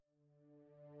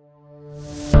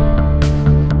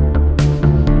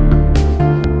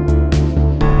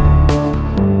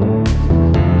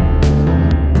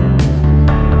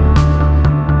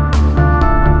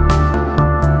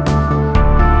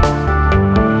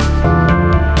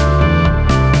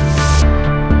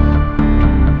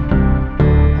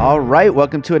right,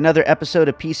 welcome to another episode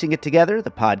of Piecing It Together,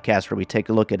 the podcast where we take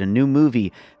a look at a new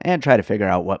movie and try to figure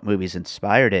out what movies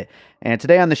inspired it. And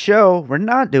today on the show, we're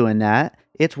not doing that.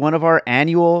 It's one of our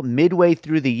annual midway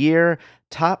through the year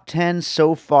top 10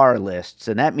 so far lists.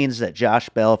 And that means that Josh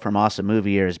Bell from Awesome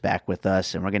Movie Year is back with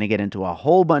us, and we're going to get into a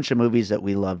whole bunch of movies that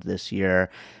we loved this year.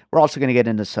 We're also going to get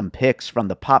into some picks from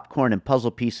the Popcorn and Puzzle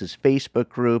Pieces Facebook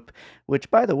group, which,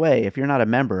 by the way, if you're not a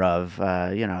member of,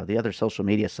 the other social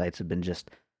media sites have been just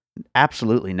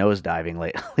absolutely nosediving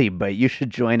lately, but you should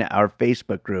join our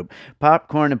Facebook group,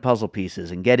 Popcorn and Puzzle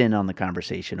Pieces, and get in on the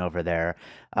conversation over there.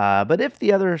 But if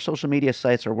the other social media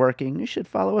sites are working, you should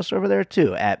follow us over there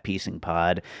too, at Piecing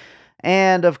Pod.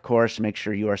 And of course, make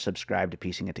sure you are subscribed to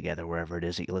Piecing It Together wherever it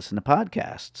is that you listen to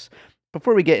podcasts.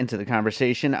 Before we get into the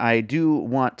conversation, I do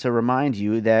want to remind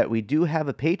you that we do have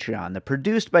a Patreon, the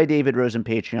Produced by David Rosen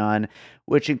Patreon,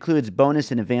 which includes bonus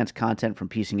and advanced content from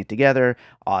Piecing It Together,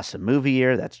 Awesome Movie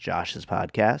Year, that's Josh's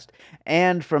podcast,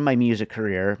 and from my music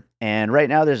career. And right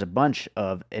now there's a bunch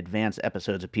of advanced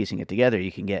episodes of Piecing It Together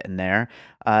you can get in there.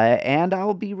 And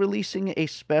I'll be releasing a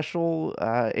special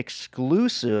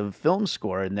exclusive film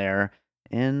score in there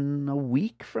in a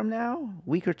week from now,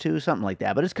 week or two, something like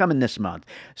that. But it's coming this month.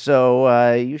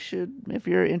 So you should, if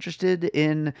you're interested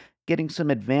in getting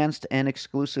some advanced and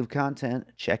exclusive content,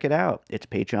 check it out. It's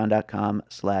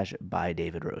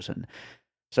patreon.com/bydavidrosen.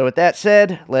 So with that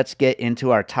said, let's get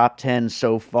into our top 10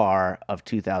 so far of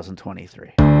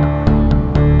 2023.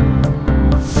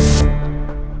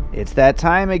 It's that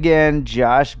time again.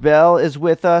 Josh Bell is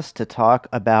with us to talk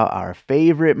about our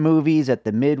favorite movies at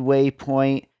the midway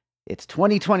point. It's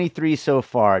 2023 so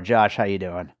far. Josh, how you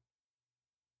doing?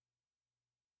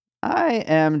 I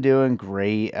am doing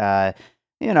great.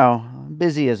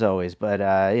 Busy as always, but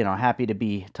happy to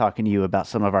be talking to you about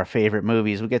some of our favorite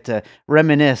movies. We get to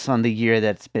reminisce on the year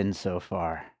that's been so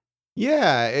far.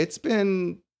 Yeah, it's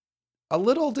been a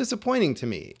little disappointing to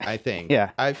me, I think. Yeah.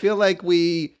 I feel like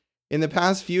in the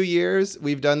past few years,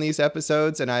 we've done these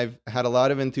episodes and I've had a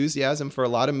lot of enthusiasm for a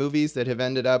lot of movies that have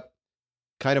ended up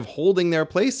kind of holding their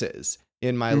places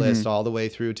in my list all the way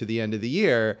through to the end of the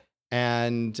year.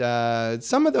 And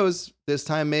some of those this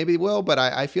time maybe will, but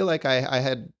I feel like I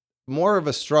had more of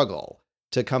a struggle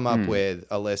to come up with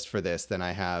a list for this than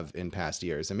I have in past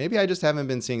years. And maybe I just haven't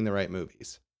been seeing the right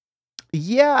movies.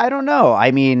 Yeah, I don't know.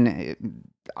 I mean,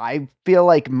 I feel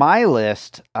like my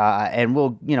list, and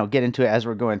we'll, get into it as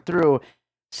we're going through,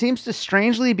 seems to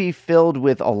strangely be filled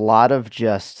with a lot of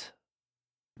just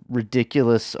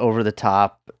ridiculous,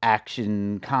 over-the-top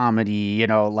action comedy,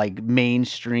 like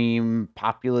mainstream,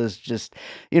 populist, just,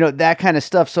 that kind of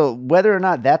stuff. So whether or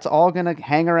not that's all going to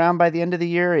hang around by the end of the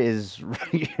year is,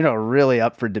 really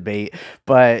up for debate.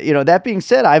 But, that being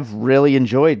said, I've really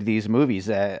enjoyed these movies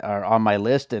that are on my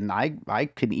list, and I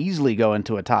can easily go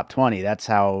into a top 20. That's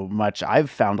how much I've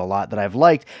found a lot that I've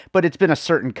liked, but it's been a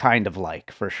certain kind of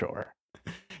like, for sure.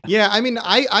 Yeah, I mean,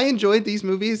 I enjoyed these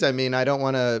movies. I mean, I don't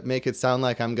want to make it sound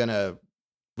like I'm going to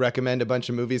recommend a bunch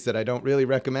of movies that I don't really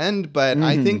recommend, but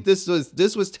I think this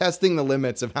was testing the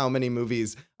limits of how many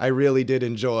movies I really did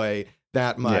enjoy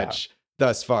that much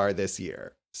thus far this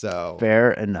year. So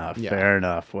fair enough.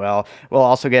 Well, we'll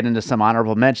also get into some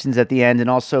honorable mentions at the end and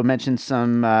also mention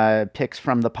some picks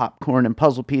from the Popcorn and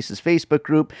Puzzle Pieces Facebook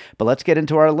group. But let's get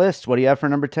into our list. What do you have for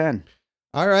number 10?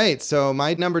 All right, so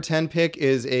my number 10 pick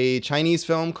is a Chinese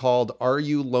film called Are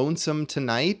You Lonesome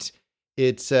Tonight?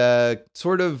 It's a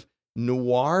sort of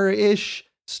noir-ish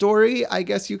story, I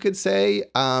guess you could say,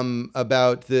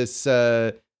 about this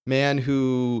man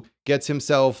who gets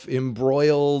himself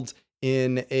embroiled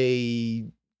in a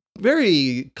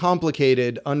very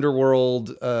complicated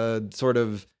underworld sort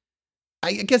of,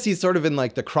 I guess he's sort of in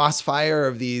like the crossfire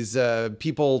of these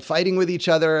people fighting with each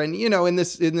other and, in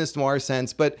this noir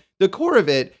sense. But the core of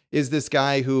it is this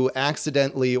guy who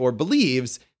accidentally or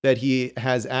believes that he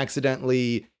has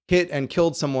accidentally hit and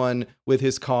killed someone with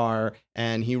his car,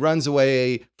 and he runs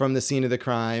away from the scene of the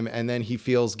crime, and then he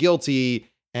feels guilty,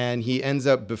 and he ends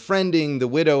up befriending the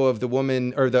widow of the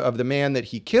woman or of the man that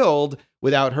he killed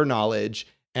without her knowledge.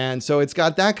 And so it's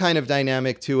got that kind of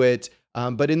dynamic to it.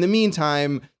 But in the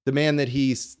meantime, the man that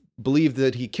he believed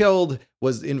that he killed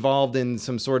was involved in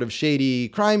some sort of shady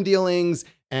crime dealings,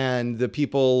 and the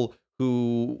people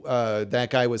who that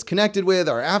guy was connected with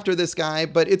are after this guy.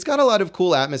 But it's got a lot of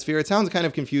cool atmosphere. It sounds kind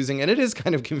of confusing, and it is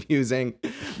kind of confusing,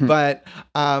 but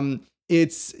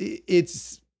it's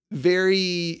an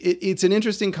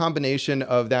interesting combination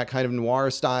of that kind of noir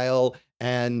style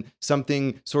and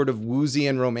something sort of woozy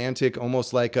and romantic,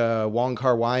 almost like a Wong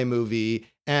Kar-wai movie.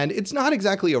 And it's not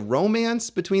exactly a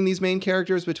romance between these main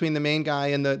characters, between the main guy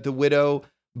and the widow,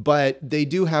 but they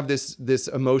do have this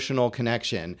emotional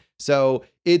connection. So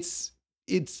it's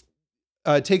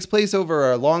takes place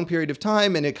over a long period of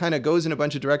time, and it kind of goes in a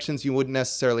bunch of directions you wouldn't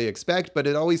necessarily expect, but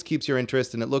it always keeps your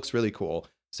interest, and it looks really cool.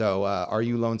 So Are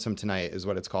You Lonesome Tonight is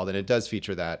what it's called, and it does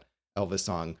feature that Elvis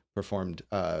song performed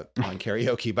on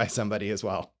karaoke by somebody as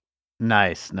well.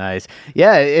 Nice, nice.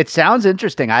 Yeah, it sounds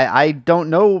interesting. I don't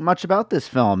know much about this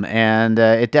film, and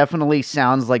it definitely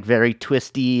sounds like very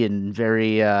twisty and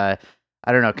very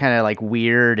I don't know, kind of like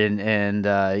weird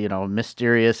and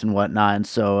mysterious and whatnot. And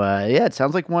so yeah, it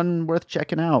sounds like one worth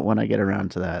checking out when I get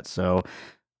around to that. So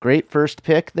great first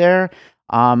pick there.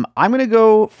 I'm going to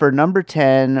go for number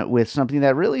 10 with something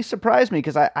that really surprised me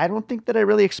because I don't think that I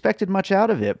really expected much out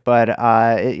of it, but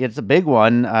it's a big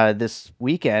one this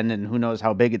weekend, and who knows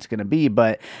how big it's going to be.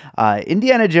 But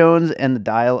Indiana Jones and the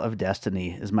Dial of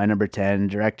Destiny is my number 10,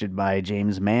 directed by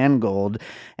James Mangold.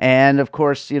 And of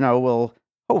course, we'll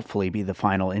hopefully be the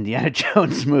final Indiana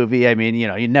Jones movie. I mean,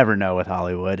 you never know with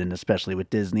Hollywood and especially with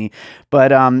Disney.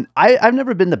 But I've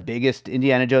never been the biggest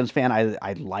Indiana Jones fan.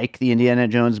 I like the Indiana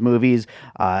Jones movies.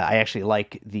 I actually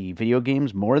like the video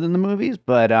games more than the movies,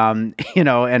 but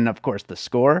and of course the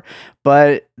score.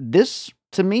 But this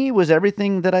to me was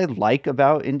everything that I like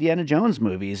about Indiana Jones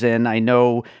movies. And I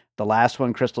know the last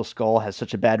one, Crystal Skull, has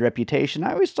such a bad reputation.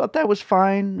 I always thought that was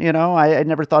fine. I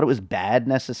never thought it was bad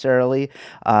necessarily.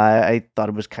 I thought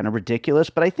it was kind of ridiculous,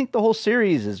 but I think the whole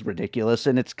series is ridiculous.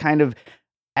 And it's kind of,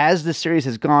 as the series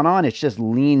has gone on, it's just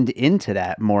leaned into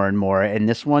that more and more. And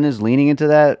this one is leaning into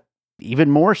that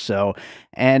even more so.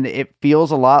 And it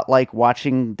feels a lot like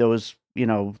watching those,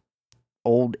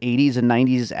 old 80s and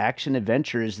 90s action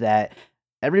adventures that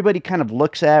everybody kind of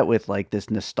looks at with like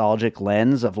this nostalgic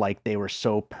lens of like they were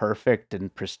so perfect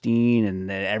and pristine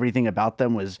and everything about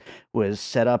them was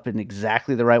set up in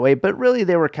exactly the right way, but really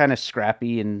they were kind of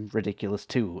scrappy and ridiculous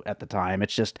too at the time.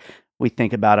 It's just we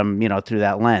think about them, through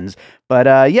that lens. But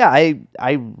yeah,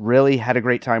 I really had a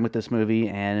great time with this movie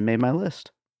and it made my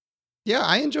list. Yeah,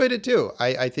 I enjoyed it too.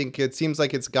 I think it seems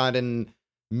like it's gotten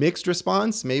mixed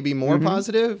response, maybe more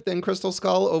positive than Crystal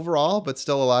Skull overall, but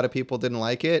still a lot of people didn't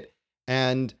like it.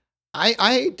 And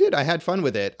I did. I had fun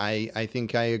with it. I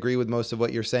think I agree with most of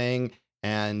what you're saying.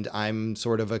 And I'm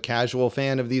sort of a casual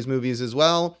fan of these movies as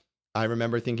well. I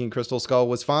remember thinking Crystal Skull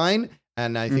was fine.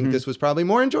 And I think this was probably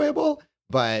more enjoyable.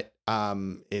 But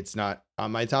it's not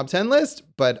on my top 10 list.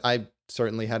 But I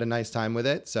certainly had a nice time with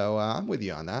it. So I'm with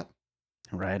you on that.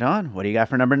 Right on. What do you got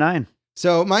for number 9?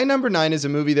 So my number 9 is a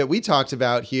movie that we talked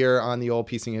about here on the old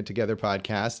Piecing It Together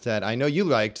podcast that I know you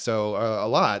liked a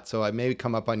lot. So I may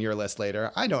come up on your list later.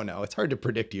 I don't know. It's hard to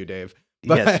predict you, Dave.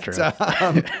 But yes, true.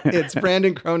 It's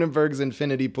Brandon Cronenberg's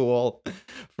Infinity Pool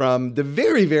from the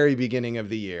very, very beginning of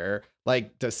the year,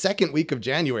 like the second week of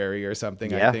January or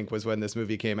something, I think was when this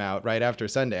movie came out, right after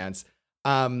Sundance.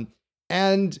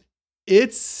 And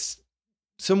it's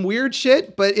some weird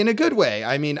shit, but in a good way.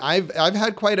 I mean, I've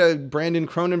had quite a Brandon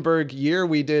Cronenberg year.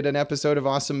 We did an episode of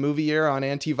Awesome Movie Year on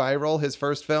Antiviral, his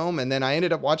first film, and then I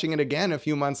ended up watching it again a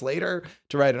few months later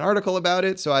to write an article about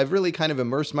it. So I've really kind of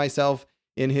immersed myself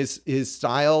in his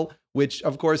style, which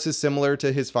of course is similar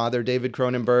to his father, David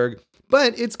Cronenberg,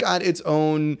 but it's got its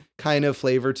own kind of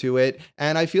flavor to it.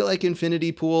 And I feel like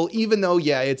Infinity Pool, even though,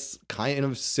 it's kind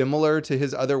of similar to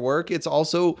his other work, it's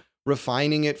also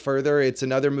refining it further. It's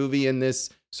another movie in this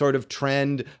sort of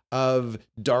trend of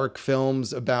dark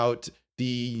films about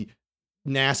the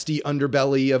nasty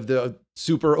underbelly of the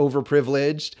super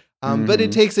overprivileged. But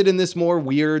it takes it in this more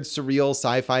weird, surreal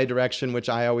sci-fi direction, which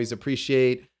I always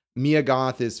appreciate. Mia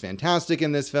Goth is fantastic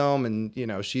in this film. And,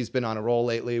 she's been on a roll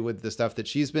lately with the stuff that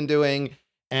she's been doing.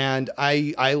 And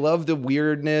I love the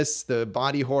weirdness, the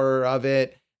body horror of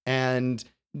it. And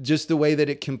just the way that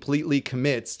it completely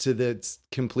commits to the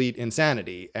complete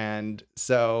insanity. And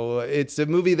so it's a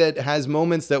movie that has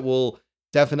moments that will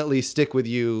definitely stick with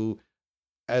you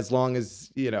as long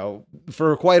as,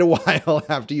 for quite a while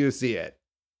after you see it.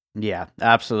 Yeah,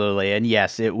 absolutely. And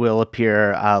yes, it will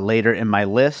appear later in my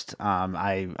list.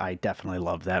 I definitely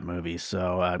love that movie.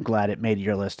 So I'm glad it made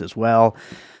your list as well.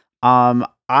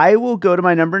 I will go to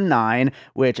my number 9,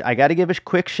 which I got to give a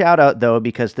quick shout out though,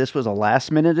 because this was a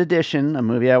last minute addition, a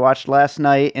movie I watched last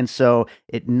night. And so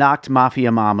it knocked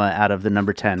Mafia Mama out of the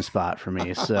number 10 spot for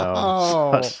me. So,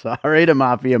 so sorry to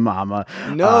Mafia Mama.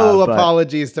 No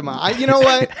apologies to Mama. You know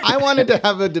what? I wanted to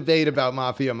have a debate about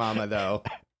Mafia Mama though.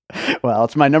 Well,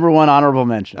 it's my number one honorable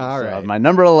mention. All so right. my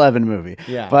number 11 movie.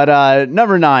 Yeah. But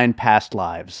number 9, Past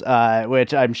Lives,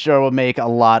 which I'm sure will make a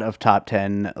lot of top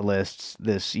 10 lists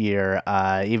this year.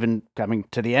 Even coming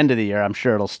to the end of the year, I'm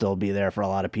sure it'll still be there for a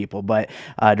lot of people. But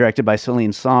directed by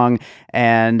Celine Song.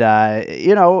 And,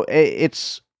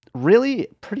 it's really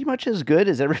pretty much as good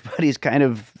as everybody's kind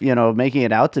of, making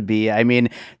it out to be. I mean,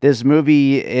 this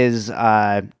movie is...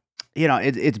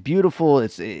 it's beautiful.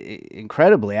 It's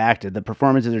incredibly acted. The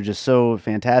performances are just so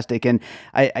fantastic. And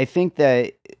I think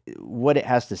that what it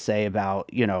has to say about,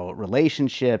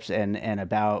 relationships and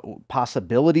about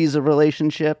possibilities of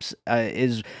relationships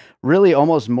is really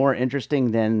almost more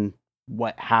interesting than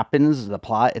what happens, the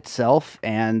plot itself.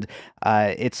 And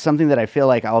it's something that I feel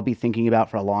like I'll be thinking about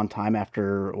for a long time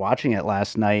after watching it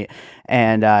last night.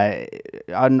 And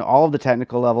on all of the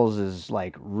technical levels is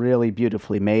like really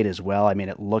beautifully made as well. I mean,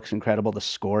 it looks incredible. The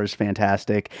score is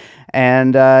fantastic.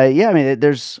 And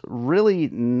there's really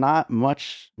not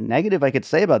much negative I could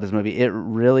say about this movie. It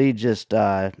really just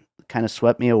kind of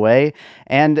swept me away.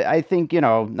 And I think,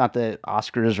 not that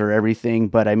Oscars are everything,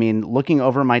 but I mean, looking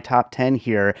over my top 10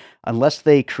 here, unless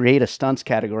they create a stunts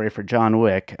category for John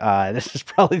Wick, this is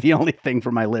probably the only thing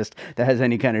for my list that has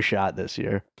any kind of shot this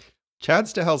year. Chad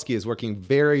Stahelski is working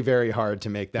very, very hard to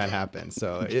make that happen.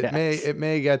 So it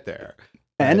may get there.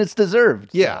 And it's deserved.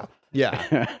 Yeah. So.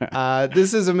 Yeah.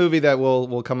 This is a movie that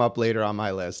will come up later on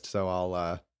my list. So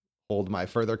I'll hold my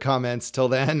further comments till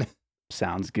then.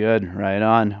 Sounds good. Right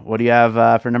on. What do you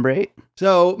have for number 8?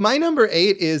 So my number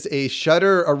 8 is a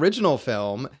Shudder original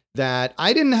film that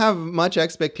I didn't have much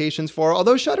expectations for.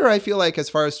 Although Shudder, I feel like as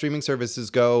far as streaming services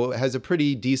go, has a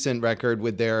pretty decent record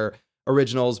with their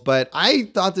originals. But I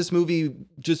thought this movie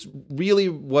just really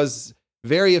was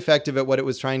very effective at what it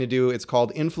was trying to do. It's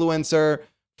called Influencer,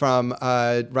 from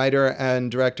writer and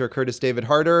director Curtis David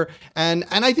Harder. And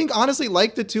I think, honestly,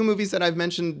 like the two movies that I've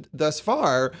mentioned thus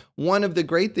far, one of the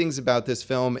great things about this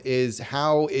film is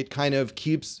how it kind of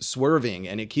keeps swerving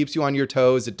and it keeps you on your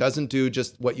toes. It doesn't do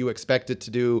just what you expect it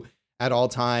to do at all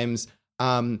times.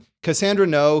 Cassandra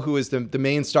No, who is the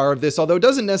main star of this, although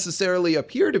doesn't necessarily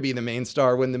appear to be the main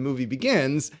star when the movie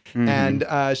begins. Mm-hmm.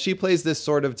 And she plays this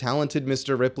sort of talented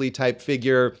Mr. Ripley type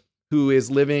figure who is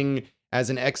living as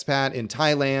an expat in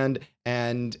Thailand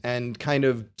and kind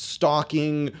of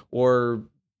stalking or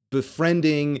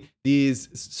befriending these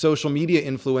social media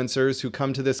influencers who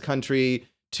come to this country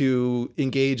to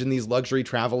engage in these luxury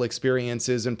travel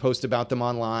experiences and post about them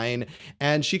online.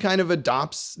 And she kind of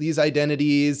adopts these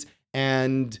identities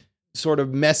and sort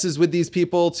of messes with these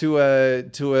people to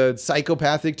a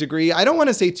psychopathic degree. I don't want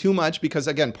to say too much because,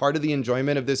 again, part of the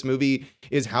enjoyment of this movie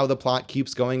is how the plot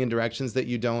keeps going in directions that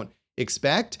you don't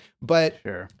expect. But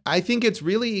sure. I think it's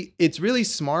really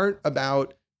smart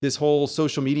about this whole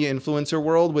social media influencer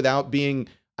world without being,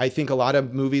 I think a lot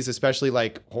of movies, especially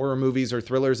like horror movies or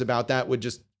thrillers about that, would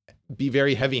just be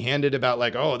very heavy-handed about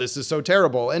like, oh, this is so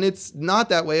terrible. And it's not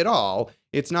that way at all.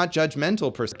 It's not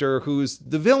judgmental per se, who's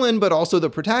the villain, but also the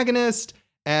protagonist.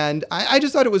 And I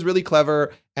just thought it was really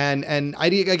clever. And I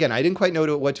didn't quite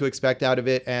know what to expect out of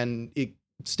it. And it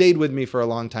stayed with me for a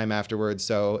long time afterwards.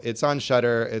 So it's on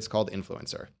Shudder. It's called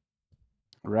Influencer.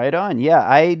 Right on. Yeah,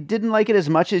 I didn't like it as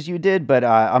much as you did, but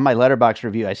on my Letterboxd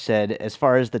review, I said, as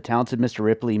far as the talented Mr.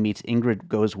 Ripley meets Ingrid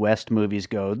Goes West movies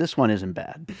go, this one isn't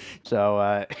bad. So,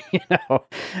 I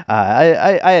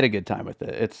had a good time with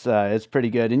it. It's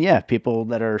pretty good. And yeah, people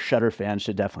that are Shudder fans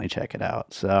should definitely check it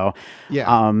out. So,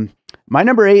 yeah. My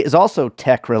number 8 is also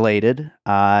tech related.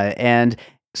 And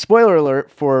spoiler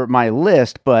alert for my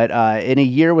list, but in a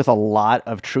year with a lot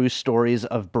of true stories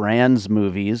of brands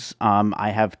movies,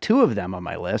 I have 2 of them on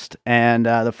my list. And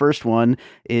the first one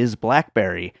is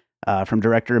Blackberry from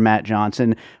director Matt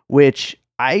Johnson, which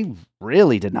I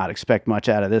really did not expect much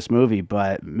out of this movie.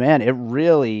 But man, it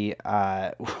really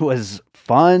was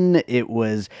fun. It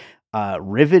was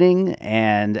riveting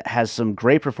and has some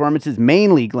great performances,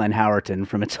 mainly Glenn Howerton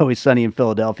from It's Always Sunny in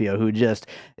Philadelphia, who just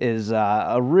is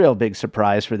a real big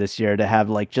surprise for this year to have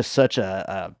like just such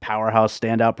a powerhouse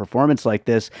standout performance like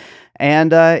this.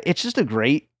 And it's just a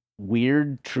great,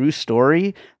 weird, true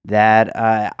story that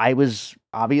I was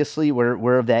obviously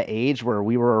we're of that age where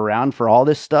we were around for all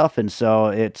this stuff. And so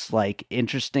it's like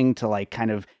interesting to like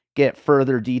kind of get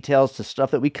further details to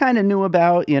stuff that we kind of knew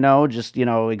about, just,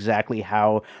 exactly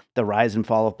how the rise and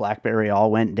fall of BlackBerry all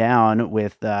went down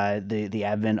with the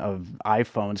advent of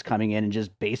iPhones coming in and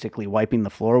just basically wiping the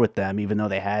floor with them, even though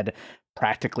they had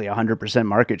practically 100%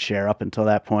 market share up until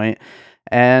that point.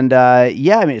 And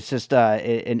it's just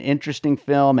an interesting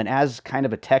film. And as kind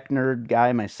of a tech nerd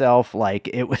guy myself, like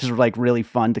it was like really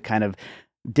fun to kind of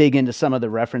dig into some of the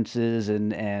references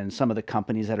and some of the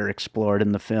companies that are explored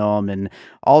in the film and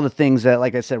all the things that,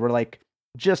 like I said, were like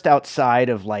just outside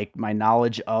of like my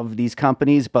knowledge of these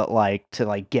companies, but like to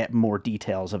like get more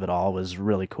details of it all was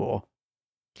really cool.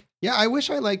 Yeah, I wish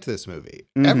I liked this movie.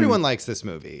 Hmm. Everyone likes this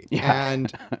movie, Yeah.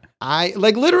 and I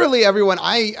like literally everyone.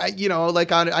 I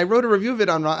wrote a review of it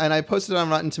and I posted it on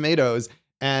Rotten Tomatoes,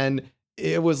 and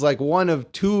it was like one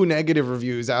of 2 negative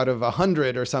reviews out of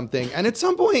 100 or something. And at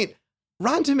some point,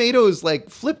 Rotten Tomatoes like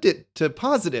flipped it to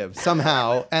positive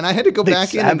somehow, and I had to go They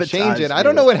back in and change it. sabotaged I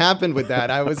don't you. know what happened with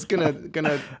that. I was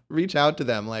gonna reach out to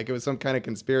them like it was some kind of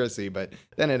conspiracy, but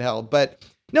then it held. But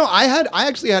no, I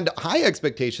actually had high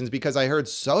expectations because I heard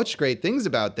such great things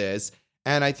about this.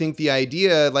 And I think the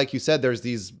idea, like you said, there's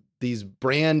these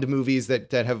brand movies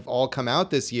that have all come out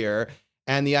this year.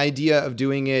 And the idea of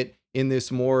doing it in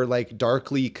this more like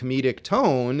darkly comedic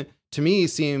tone to me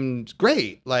seemed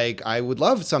great. Like I would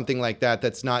love something like that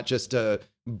that's not just a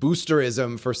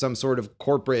boosterism for some sort of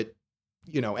corporate,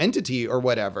 entity or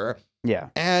whatever. Yeah.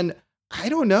 And I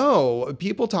don't know.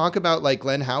 People talk about like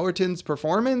Glenn Howerton's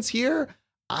performance here.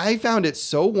 I found it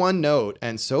so one note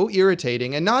and so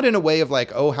irritating, and not in a way of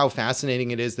like, oh, how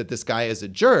fascinating it is that this guy is a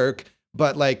jerk,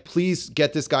 but like, please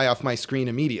get this guy off my screen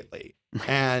immediately.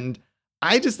 And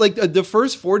I just like the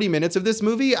first 40 minutes of this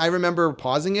movie, I remember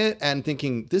pausing it and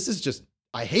thinking,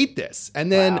 I hate this.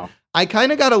 And then Wow. I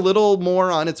kind of got a little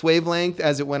more on its wavelength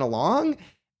as it went along.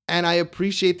 And I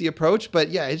appreciate the approach, but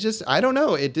yeah, I don't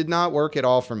know. It did not work at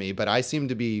all for me, but I seem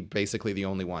to be basically the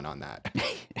only one on that.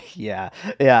 Yeah.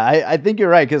 Yeah. I think you're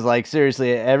right. Cause like,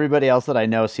 seriously, everybody else that I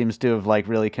know seems to have like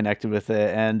really connected with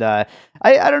it. And, I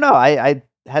don't know. I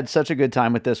had such a good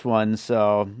time with this one.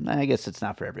 So I guess it's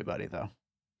not for everybody though.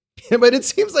 But it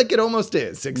seems like it almost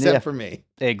is, except Yeah, for me.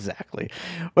 exactly.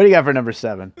 What do you got for number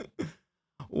 7?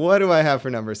 What do I have for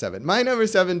number 7? My number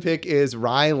 7 pick is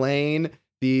Rye Lane,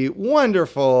 the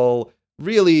wonderful,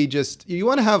 really just, you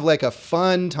want to have like a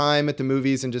fun time at the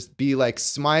movies and just be like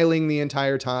smiling the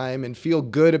entire time and feel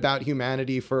good about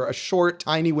humanity for a short,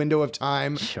 tiny window of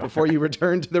time Sure. before you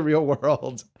return to the real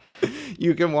world.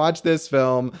 You can watch this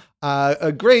film.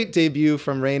 A great debut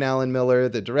from Rain Allen Miller,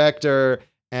 the director,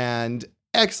 and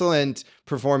excellent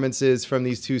performances from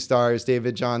these 2 stars,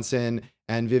 David Johnson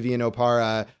and Vivian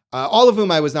Opara. All of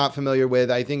whom I was not familiar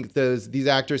with. I think these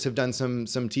actors have done some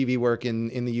TV work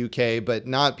in the UK, but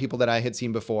not people that I had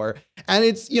seen before. And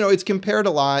it's compared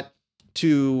a lot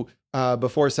to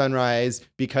Before Sunrise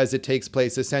because it takes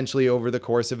place essentially over the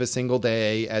course of a single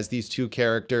day as these 2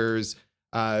 characters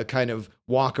kind of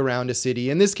walk around a city.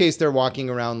 In this case, they're walking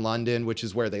around London, which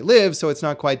is where they live, so it's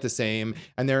not quite the same.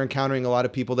 And they're encountering a lot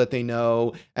of people that they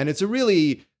know. And it's a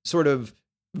really sort of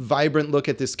vibrant look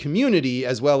at this community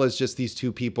as well as just these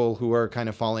 2 people who are kind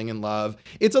of falling in love.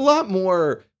 It's a lot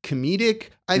more comedic,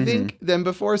 I think, than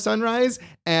Before Sunrise.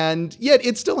 And yet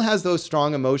it still has those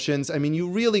strong emotions. I mean, you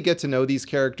really get to know these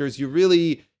characters. You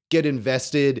really get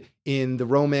invested in the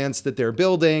romance that they're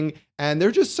building. And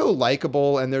they're just so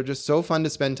likable and they're just so fun to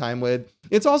spend time with.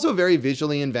 It's also very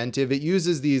visually inventive. It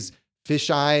uses these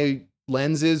fisheye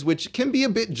lenses, which can be a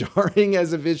bit jarring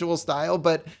as a visual style,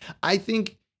 but I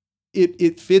think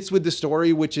it fits with the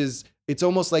story, which is, it's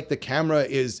almost like the camera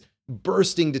is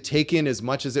bursting to take in as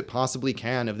much as it possibly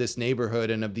can of this neighborhood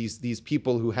and of these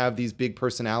people who have these big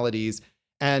personalities,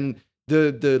 and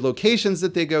the locations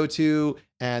that they go to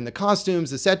and the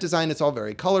costumes, the set design, it's all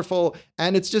very colorful.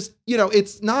 And it's just,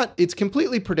 it's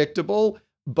completely predictable.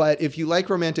 But if you like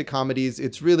romantic comedies,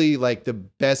 it's really like the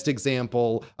best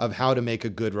example of how to make a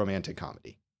good romantic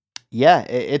comedy. Yeah,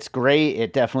 it's great.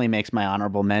 It definitely makes my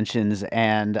honorable mentions,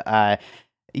 and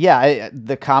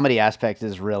the comedy aspect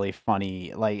is really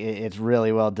funny. Like it's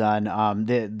really well done.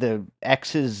 The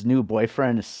ex's new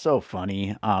boyfriend is so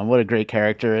funny. What a great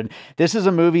character! And this is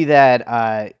a movie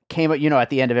that came. At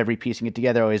the end of every piecing it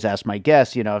together, I always ask my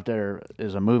guests, if there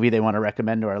is a movie they want to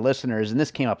recommend to our listeners, and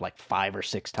this came up like 5 or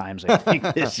 6 times I think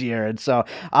this year. And so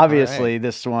obviously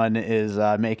this one is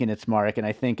making its mark, and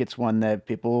I think it's one that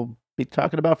people be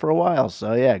talking about for a while.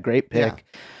 So yeah, great pick.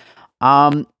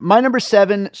 My number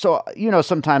 7. So,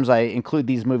 sometimes I include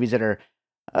these movies that are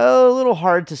a little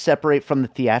hard to separate from the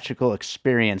theatrical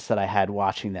experience that I had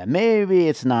watching them. Maybe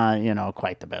it's not,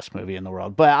 quite the best movie in the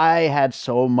world, but I had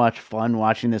so much fun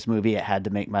watching this movie. It had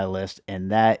to make my list.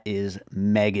 And that is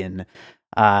Megan.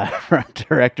 From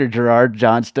director Gerard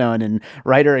Johnstone and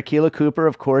writer Akilah Cooper,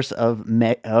 of course, of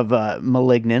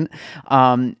Malignant.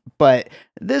 But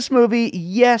this movie,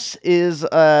 yes, is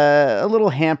a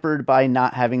little hampered by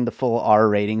not having the full R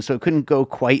rating, so it couldn't go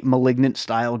quite Malignant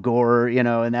style gore,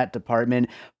 in that department.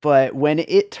 but when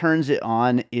it turns it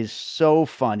on is so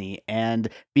funny. And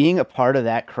being a part of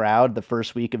that crowd the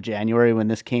first week of January when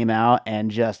this came out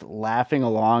and just laughing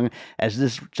along as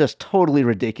this just totally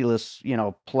ridiculous,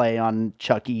 play on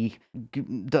Chucky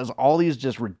does all these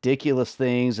just ridiculous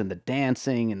things, and the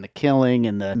dancing and the killing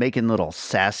and the making little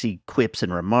sassy quips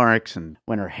and remarks, and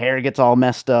when her hair gets all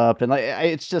messed up, and like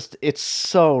it's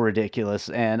so ridiculous.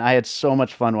 And I had so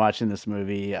much fun watching this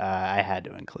movie. I had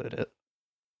to include it.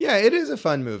 Yeah, it is a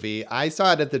fun movie. I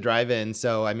saw it at the drive-in,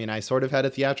 so I mean, I sort of had a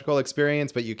theatrical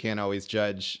experience, but you can't always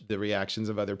judge the reactions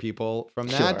of other people from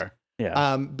that. Sure.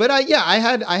 Yeah. But I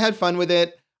had fun with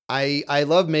it. I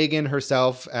love Megan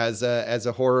herself as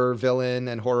a horror villain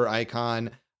and horror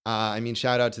icon. I mean,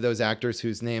 shout out to those actors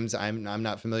whose names I'm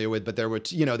not familiar with, but there were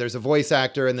there's a voice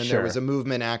actor and then there was a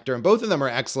movement actor, and both of them are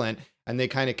excellent, and they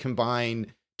kind of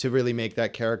combine to really make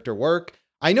that character work.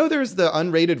 I know there's the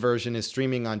unrated version is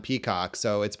streaming on Peacock,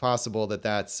 so it's possible that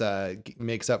that's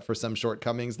makes up for some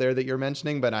shortcomings there that you're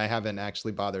mentioning, but I haven't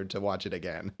actually bothered to watch it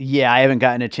again. Yeah, I haven't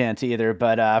gotten a chance either,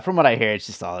 but from what I hear, it's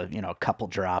just all, a couple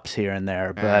drops here and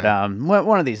there. But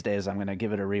one of these days I'm going to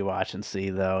give it a rewatch and see,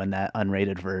 though, in that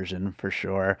unrated version for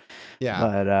sure. Yeah.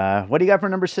 But what do you got for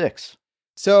number 6?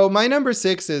 So my number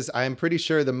 6 is, I'm pretty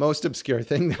sure, the most obscure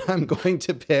thing that I'm going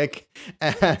to pick.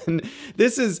 And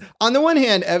this is, on the one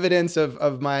hand, evidence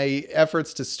of my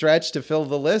efforts to stretch to fill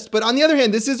the list. But on the other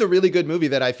hand, this is a really good movie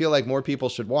that I feel like more people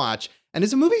should watch. And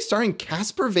it's a movie starring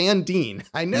Casper Van Dien.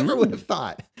 I never would have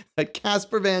thought that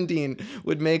Casper Van Dien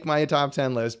would make my top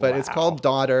 10 list, but It's called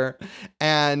Daughter.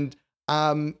 And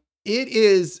it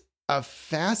is a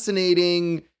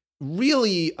fascinating,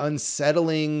 really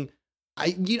unsettling,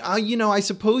 I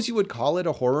suppose you would call it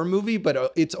a horror movie,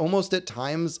 but it's almost at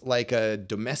times like a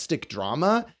domestic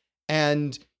drama.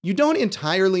 And you don't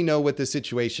entirely know what the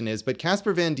situation is, but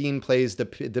Casper Van Dien plays the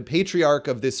patriarch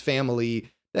of this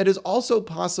family that is also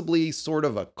possibly sort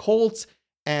of a cult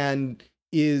and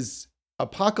is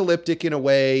apocalyptic in a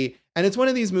way. And it's one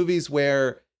of these movies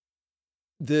where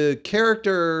the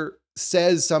character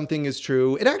says something is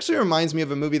true. It actually reminds me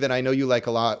of a movie that I know you like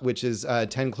a lot, which is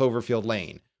 10 Cloverfield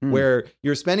Lane, where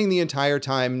you're spending the entire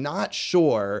time not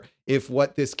sure if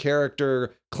what this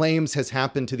character claims has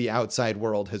happened to the outside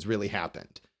world has really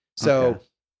happened. So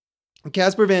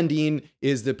Casper Van Dien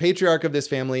is the patriarch of this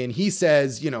family, and he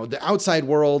says, the outside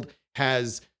world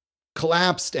has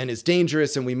collapsed and is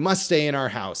dangerous, and we must stay in our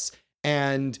house.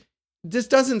 And this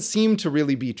doesn't seem to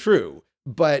really be true,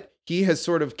 but he has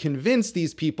sort of convinced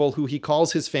these people who he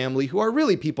calls his family, who are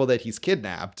really people that he's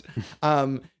kidnapped,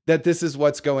 that this is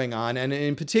what's going on. And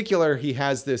in particular, he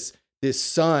has this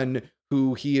son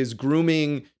who he is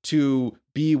grooming to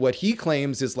be what he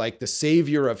claims is like the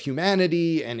savior of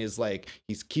humanity, and is like,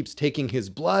 he keeps taking his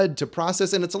blood to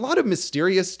process. And it's a lot of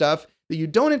mysterious stuff that you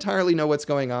don't entirely know what's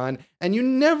going on, and you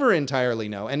never entirely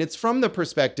know. And it's from the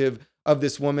perspective of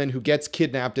this woman who gets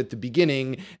kidnapped at the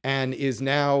beginning and is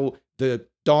now the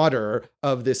daughter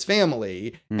of this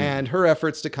family, and her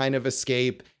efforts to kind of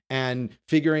escape and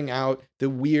figuring out the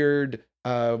weird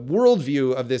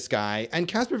worldview of this guy. And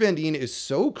Casper Van Dien is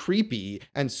so creepy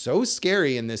and so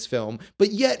scary in this film,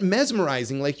 but yet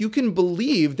mesmerizing. Like, you can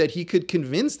believe that he could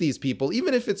convince these people,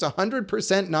 even if it's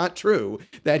 100% not true,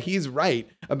 that he's right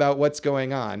about what's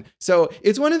going on. So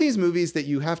it's one of these movies that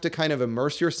you have to kind of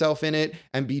immerse yourself in it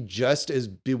and be just as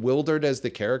bewildered as the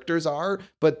characters are.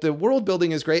 But the world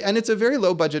building is great. And it's a very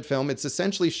low budget film. It's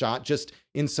essentially shot just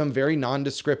in some very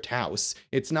nondescript house.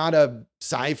 It's not a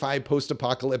sci-fi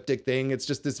post-apocalyptic thing. It's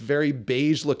just this very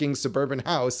beige looking suburban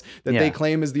house that they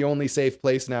claim is the only safe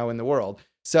place now in the world.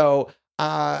 So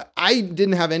I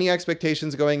didn't have any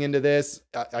expectations going into this.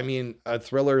 I mean, a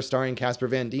thriller starring Casper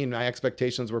Van Dien, my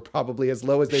expectations were probably as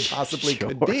low as they possibly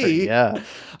could be. Yeah.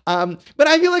 But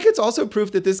I feel like it's also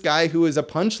proof that this guy who is a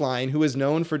punchline, who is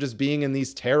known for just being in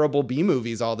these terrible B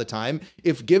movies all the time,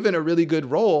 if given a really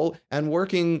good role and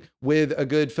working with a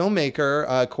good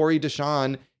filmmaker, Corey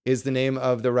Deshawn is the name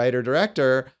of the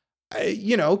writer-director,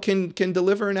 can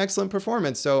deliver an excellent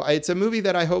performance. So it's a movie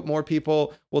that I hope more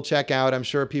people will check out. I'm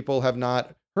sure people have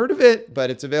not heard of it, but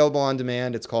it's available on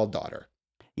demand. It's called Daughter.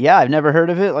 Yeah, I've never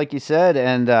heard of it, like you said.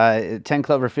 And 10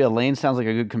 Cloverfield Lane sounds like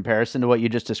a good comparison to what you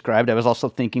just described. I was also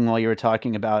thinking while you were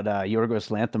talking about Yorgos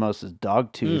Lanthimos'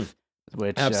 Dogtooth.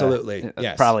 Which absolutely,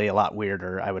 yes, probably a lot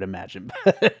weirder, I would imagine.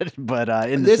 but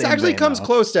in this same actually vein, comes though,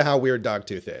 close to how weird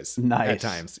Dogtooth is. Nice. At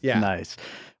times. Yeah, nice.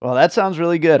 Well, that sounds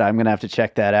really good. I'm gonna have to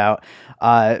check that out.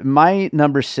 My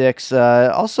number 6,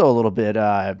 also a little bit,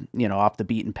 off the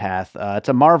beaten path. It's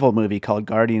a Marvel movie called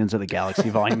Guardians of the Galaxy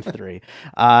Volume 3.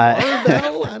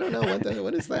 Marvel? I don't know what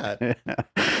What is that?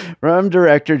 From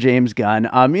director James Gunn.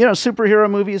 Superhero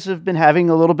movies have been having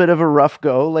a little bit of a rough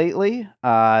go lately.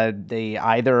 They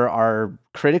either are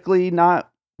critically not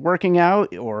working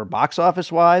out or box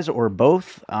office wise or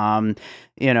both. And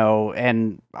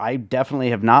I definitely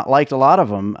have not liked a lot of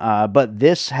them. But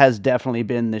this has definitely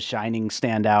been the shining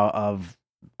standout of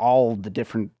all the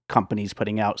different companies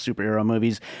putting out superhero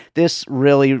movies. This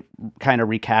really kind of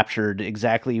recaptured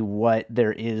exactly what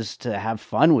there is to have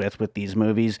fun with these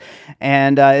movies,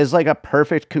 and is like a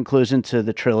perfect conclusion to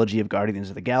the trilogy of Guardians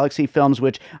of the Galaxy films,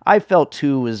 which I felt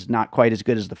too was not quite as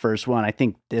good as the first one. I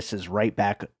think this is right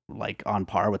back like on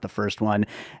par with the first one,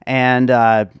 and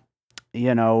with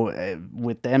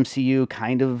the MCU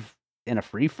kind of in a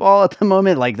free fall at the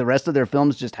moment, like the rest of their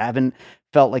films just haven't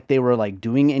felt like they were like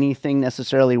doing anything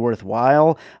necessarily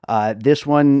worthwhile. This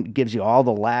one gives you all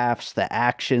the laughs, the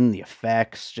action, the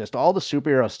effects, just all the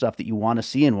superhero stuff that you want to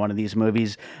see in one of these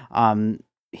movies.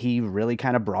 He really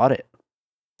kind of brought it.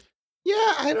 Yeah,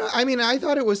 I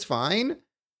thought it was fine.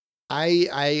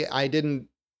 I didn't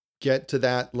get to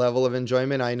that level of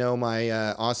enjoyment. I know my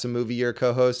awesome movie year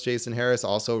co-host Jason Harris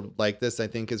also liked this, I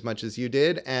think, as much as you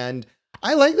did, and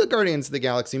I like the Guardians of the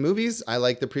Galaxy movies. I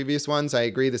like the previous ones. I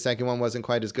agree the second one wasn't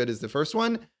quite as good as the first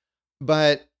one,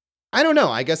 but I don't know.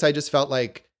 I guess I just felt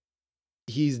like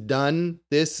he's done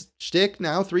this shtick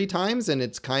now 3 times and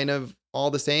it's kind of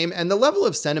all the same. And the level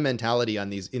of sentimentality in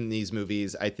these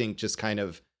movies, I think just kind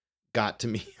of got to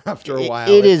me after a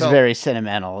while. It is very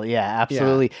sentimental. Yeah,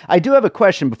 absolutely. Yeah. I do have a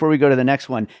question before we go to the next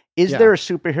one. Is there a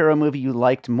superhero movie you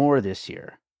liked more this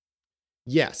year?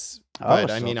 Yes.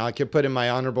 But I could put in my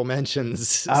honorable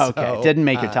mentions. Okay. So, didn't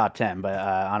make your top 10, but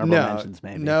honorable mentions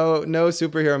maybe. No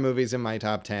superhero movies in my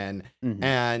top 10. Mm-hmm.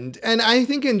 And I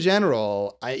think in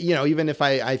general, even if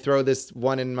I throw this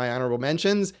one in my honorable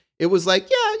mentions, it was like,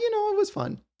 it was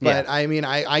fun. But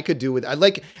yeah. I could do with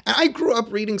I grew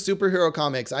up reading superhero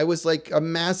comics. I was like a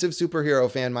massive superhero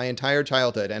fan my entire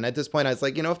childhood. And at this point, I was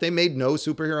like, if they made no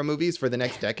superhero movies for the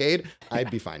next decade,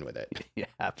 I'd be fine with it. Yeah,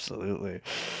 absolutely.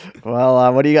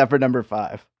 Well, what do you got for number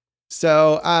 5?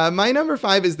 So my number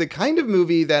 5 is the kind of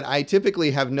movie that I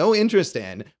typically have no interest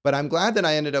in, but I'm glad that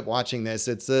I ended up watching this.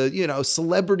 It's a,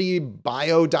 celebrity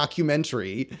bio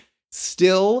documentary,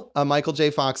 still a Michael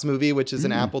J. Fox movie, which is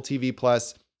an Apple TV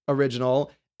Plus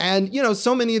original. And,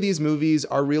 so many of these movies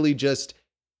are really just,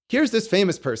 here's this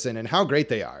famous person and how great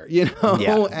they are,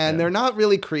 and they're not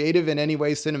really creative in any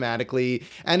way cinematically.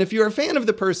 And if you're a fan of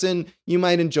the person, you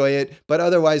might enjoy it, but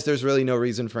otherwise there's really no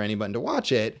reason for anyone to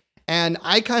watch it. And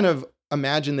I kind of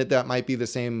imagine that might be the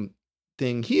same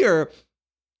thing here.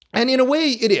 And in a way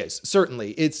it is,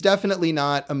 certainly. It's definitely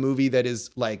not a movie that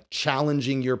is like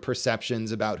challenging your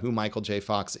perceptions about who Michael J.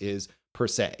 Fox is per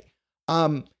se.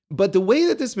 But the way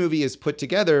that this movie is put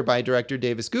together by director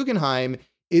Davis Guggenheim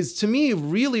is, to me,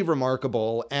 really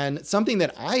remarkable and something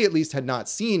that I at least had not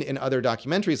seen in other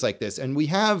documentaries like this. And we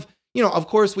have, of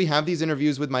course, we have these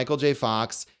interviews with Michael J.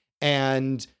 Fox,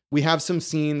 and we have some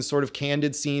scenes, sort of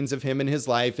candid scenes of him in his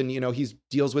life. And, he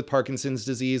deals with Parkinson's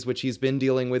disease, which he's been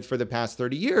dealing with for the past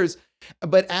 30 years.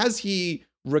 But as he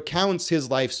recounts his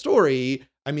life story,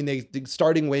 they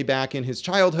starting way back in his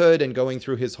childhood and going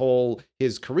through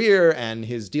his career and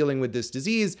his dealing with this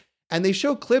disease. And they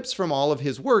show clips from all of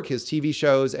his work, his TV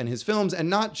shows and his films,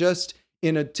 and not just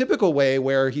in a typical way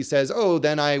where he says, oh,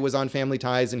 then I was on Family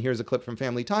Ties and here's a clip from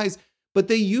Family Ties. But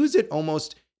they use it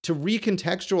almost to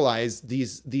recontextualize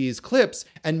these clips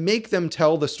and make them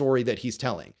tell the story that he's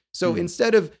telling. So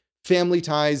instead of Family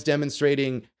Ties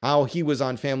demonstrating how he was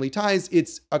on Family Ties,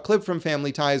 it's a clip from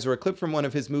Family Ties or a clip from one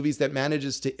of his movies that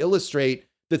manages to illustrate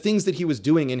the things that he was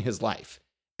doing in his life.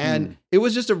 And it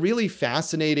was just a really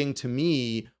fascinating, to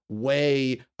me,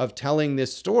 way of telling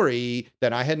this story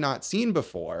that I had not seen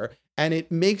before. And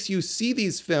it makes you see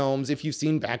these films, if you've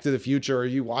seen Back to the Future or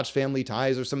you watch Family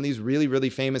Ties or some of these really, really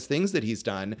famous things that he's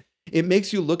done, it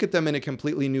makes you look at them in a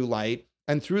completely new light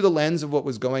and through the lens of what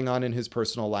was going on in his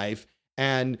personal life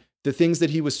and the things that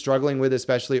he was struggling with,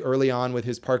 especially early on with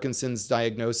his Parkinson's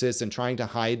diagnosis and trying to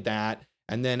hide that.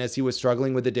 And then as he was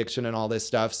struggling with addiction and all this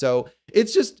stuff. So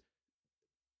it's just,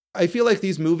 I feel like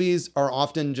these movies are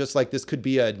often just like, this could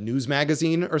be a news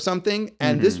magazine or something.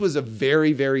 And this was a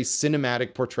very, very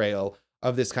cinematic portrayal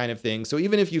of this kind of thing. So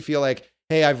even if you feel like,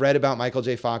 hey, I've read about Michael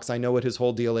J. Fox, I know what his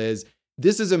whole deal is,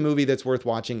 this is a movie that's worth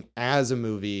watching as a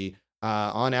movie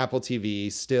on Apple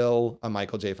TV, still a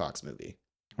Michael J. Fox movie.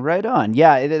 Right on.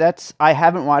 Yeah, I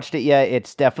haven't watched it yet.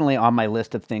 It's definitely on my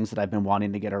list of things that I've been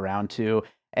wanting to get around to.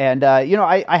 And,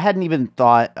 I hadn't even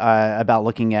thought about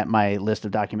looking at my list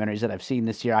of documentaries that I've seen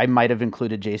this year. I might have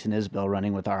included Jason Isbell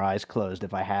Running with Our Eyes Closed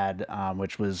if I had,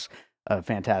 which was a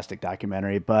fantastic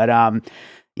documentary. But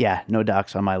yeah, no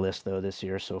docs on my list though this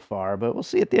year so far. But we'll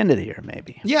see at the end of the year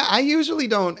maybe. Yeah, I usually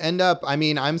don't end up. I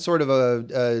mean, I'm sort of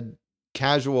a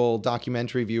casual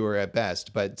documentary viewer at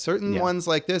best, but certain Yeah. ones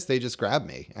like this, they just grab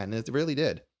me, and it really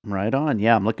did. Right on.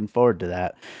 Yeah, I'm looking forward to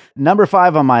that. Number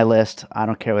 5 on my list. I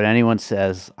don't care what anyone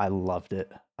says. I loved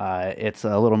it. It's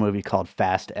a little movie called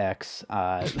Fast X.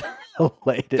 The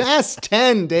latest. Fast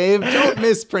 10, Dave. Don't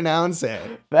mispronounce it.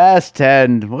 Fast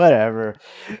 10, whatever.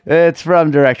 It's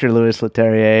from director Louis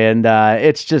Leterrier, and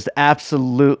it's just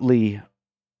absolutely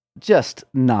just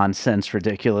nonsense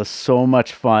ridiculous. So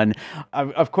much fun.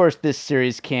 Of course, this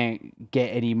series can't get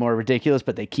any more ridiculous,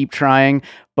 but they keep trying.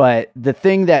 But the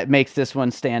thing that makes this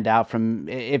one stand out from,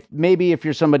 if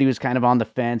you're somebody who's kind of on the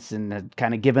fence and had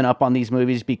kind of given up on these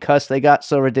movies because they got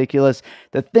so ridiculous,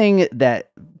 the thing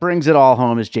that brings it all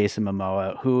home is Jason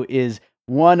Momoa, who is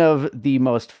one of the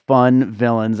most fun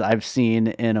villains I've seen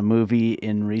in a movie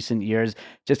in recent years.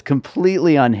 Just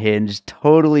completely unhinged,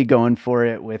 totally going for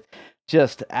it with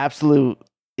just absolute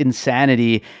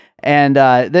insanity. And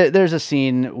there's a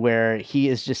scene where he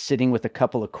is just sitting with a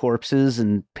couple of corpses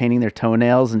and painting their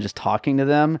toenails and just talking to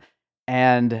them.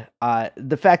 And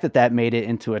the fact that made it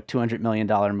into a $200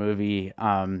 million movie,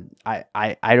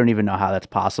 I don't even know how that's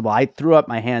possible. I threw up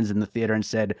my hands in the theater and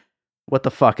said, what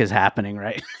the fuck is happening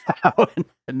right now?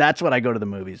 And that's what I go to the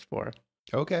movies for.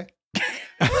 Okay.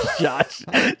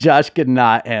 Josh could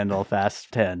not handle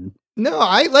Fast 10. No,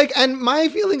 and my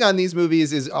feeling on these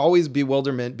movies is always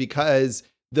bewilderment because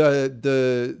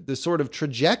the sort of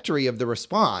trajectory of the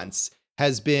response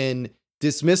has been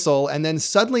dismissal, and then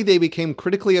suddenly they became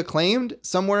critically acclaimed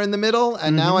somewhere in the middle,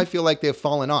 and now I feel like they've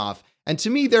fallen off. And to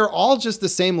me, they're all just the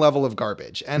same level of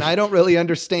garbage, and I don't really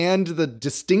understand the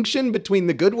distinction between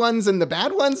the good ones and the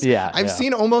bad ones. I've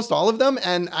seen almost all of them,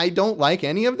 and I don't like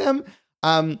any of them.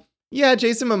 Yeah,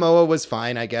 Jason Momoa was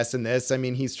fine, I guess, in this. I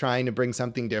mean, he's trying to bring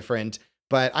something different.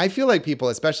 But I feel like people,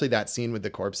 especially that scene with the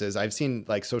corpses, I've seen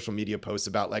like social media posts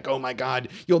about like, oh my God,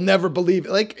 you'll never believe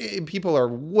it. Like people are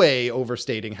way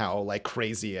overstating how like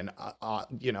crazy and,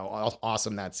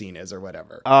 awesome that scene is or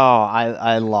whatever. Oh,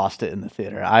 I lost it in the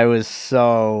theater. I was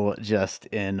so just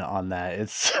in on that.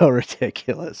 It's so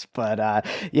ridiculous. But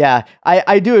yeah,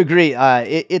 I do agree.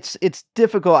 It's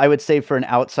difficult, I would say, for an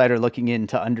outsider looking in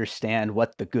to understand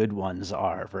what the good ones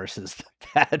are versus the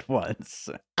bad ones.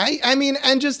 I mean,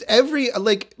 and just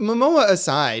like Momoa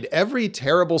aside, every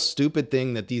terrible, stupid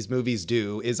thing that these movies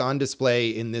do is on display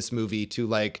in this movie to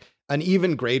like an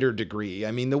even greater degree. I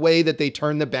mean, the way that they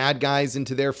turn the bad guys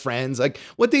into their friends, like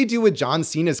what they do with John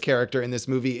Cena's character in this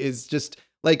movie is just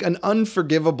like an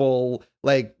unforgivable,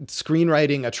 like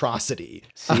screenwriting atrocity.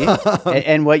 See?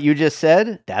 And what you just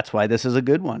said, that's why this is a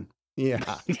good one.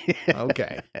 Yeah.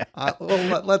 Okay.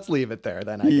 Well, let's leave it there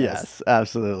then, I guess. Yes,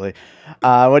 absolutely.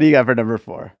 What do you got for number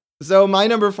 4? So my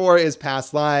number 4 is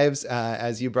Past Lives.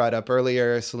 As you brought up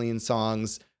earlier, Celine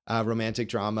Song's romantic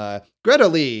drama. Greta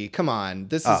Lee, come on.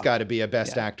 This has got to be a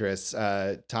Best Actress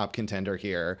top contender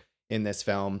here in this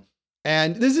film.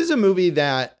 And this is a movie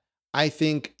that I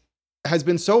think has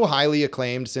been so highly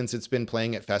acclaimed since it's been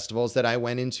playing at festivals that I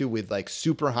went into with like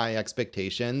super high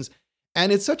expectations.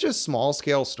 And it's such a small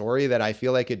scale story that I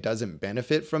feel like it doesn't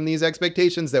benefit from these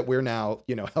expectations that we're now,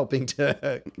 helping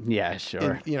to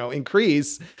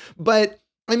increase. But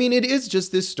I mean, it is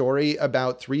just this story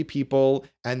about 3 people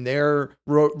and their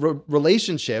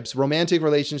relationships, romantic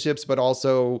relationships, but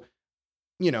also,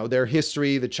 their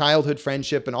history, the childhood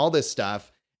friendship and all this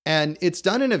stuff. And it's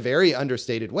done in a very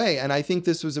understated way. And I think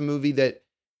this was a movie that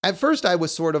at first I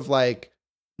was sort of like,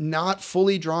 not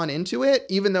fully drawn into it,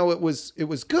 even though it was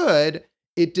good.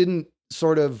 It didn't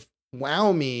sort of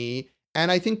wow me.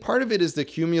 And I think part of it is the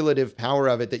cumulative power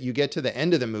of it that you get to the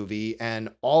end of the movie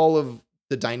and all of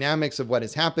the dynamics of what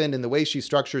has happened and the way she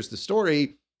structures the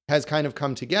story has kind of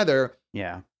come together.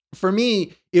 Yeah. For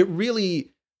me, it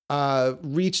really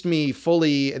reached me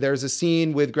fully. There's a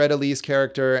scene with Greta Lee's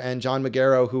character and John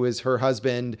Magaro, who is her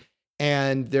husband,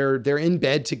 and they're in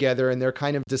bed together and they're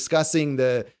kind of discussing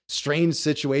the strange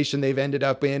situation they've ended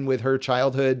up in with her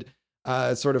childhood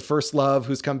sort of first love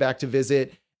who's come back to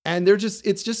visit. And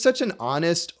it's just such an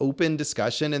honest, open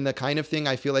discussion, and the kind of thing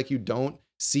I feel like you don't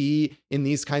see in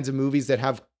these kinds of movies that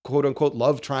have quote unquote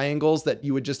love triangles, that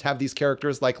you would just have these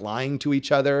characters like lying to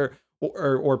each other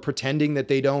or pretending that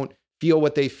they don't feel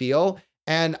what they feel.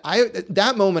 And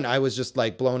that moment, I was just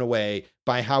like blown away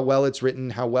by how well it's written,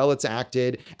 how well it's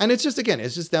acted. And it's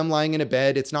just them lying in a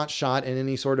bed. It's not shot in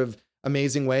any sort of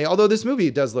amazing way, although this movie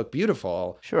does look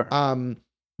beautiful. Sure.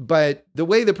 But the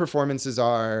way the performances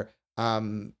are,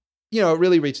 it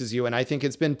really reaches you. And I think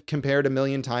it's been compared a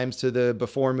million times to the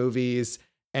Before movies.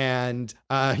 and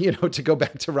to go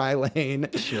back to Rye Lane.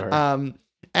 Sure.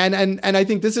 And I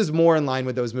think this is more in line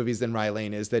with those movies than Rye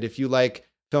Lane is, that if you like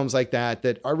films like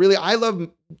that are really, I love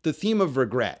the theme of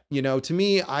regret. To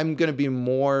me, I'm going to be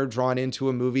more drawn into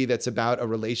a movie that's about a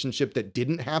relationship that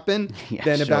didn't happen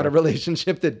than about a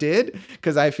relationship that did.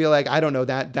 Cause I feel like, I don't know,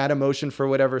 that emotion for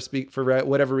whatever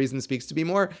reason speaks to me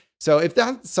more. So if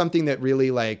that's something that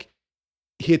really like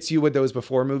hits you with those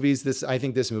before movies, I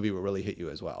think this movie will really hit you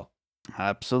as well.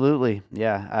 Absolutely.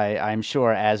 Yeah. I'm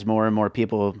sure as more and more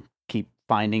people keep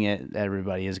finding it,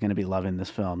 everybody is going to be loving this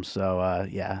film. So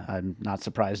yeah, I'm not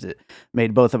surprised it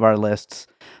made both of our lists.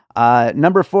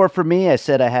 Number 4 for me, I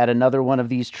said I had another one of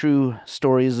these true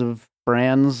stories of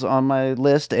brands on my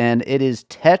list, and it is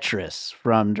Tetris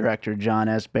from director John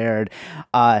S. Baird.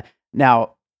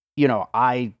 Now,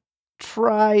 I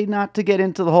try not to get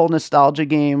into the whole nostalgia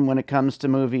game when it comes to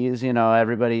movies.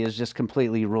 Everybody is just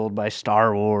completely ruled by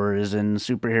Star Wars and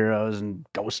superheroes and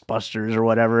Ghostbusters or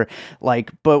whatever.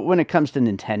 But when it comes to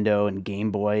Nintendo and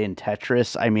Game Boy and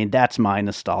Tetris, I mean, that's my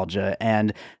nostalgia.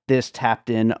 And this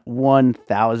tapped in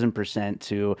 1000%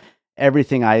 to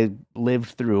everything I lived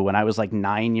through when I was like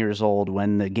 9 years old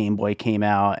when the Game Boy came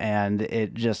out, and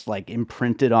it just like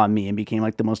imprinted on me and became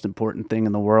like the most important thing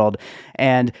in the world.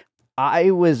 And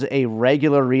I was a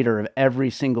regular reader of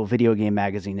every single video game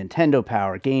magazine, Nintendo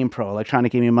Power, Game Pro,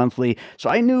 Electronic Gaming Monthly. So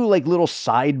I knew like little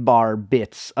sidebar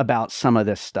bits about some of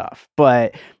this stuff.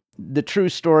 But the true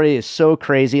story is so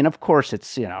crazy. And of course,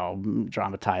 it's,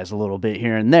 dramatized a little bit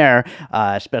here and there,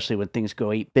 especially when things go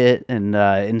 8-bit and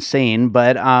insane.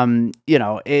 But,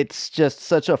 it's just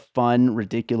such a fun,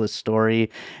 ridiculous story.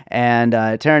 And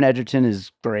Taron Egerton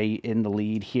is great in the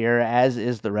lead here, as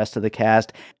is the rest of the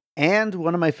cast. And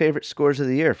one of my favorite scores of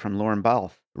the year from Lauren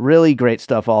Bacall. Really great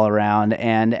stuff all around.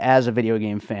 And as a video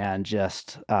game fan,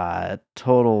 just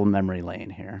total memory lane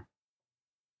here.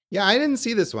 Yeah, I didn't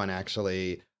see this one,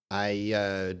 actually.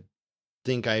 I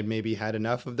think I maybe had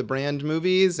enough of the brand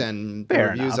movies, and the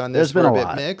reviews on this were a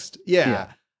bit mixed. Yeah.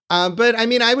 But I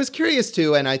mean, I was curious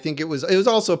too. And I think it was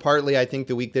also partly, I think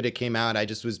the week that it came out, I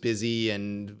just was busy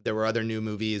and there were other new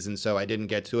movies. And so I didn't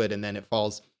get to it. And then it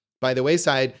falls by the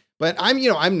wayside. But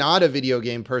I'm not a video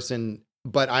game person,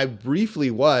 but I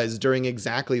briefly was during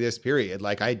exactly this period.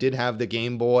 Like I did have the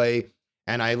Game Boy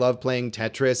and I love playing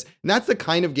Tetris. And that's the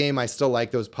kind of game I still like,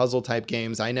 those puzzle type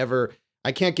games.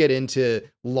 I can't get into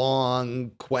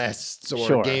long quests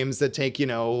or games that take,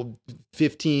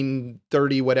 15,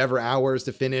 30, whatever hours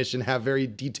to finish and have very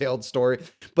detailed story.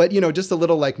 But, just a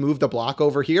little like move the block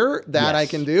over here that I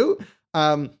can do.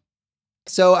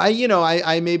 So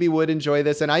I maybe would enjoy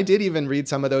this. And I did even read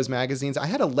some of those magazines. I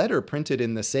had a letter printed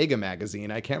in the Sega magazine.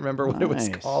 I can't remember what it was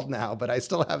called now, but I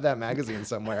still have that magazine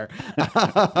somewhere.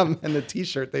 And the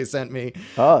t-shirt they sent me.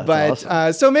 Oh, that's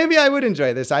awesome. So maybe I would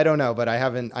enjoy this. I don't know, but I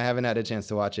haven't had a chance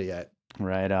to watch it yet.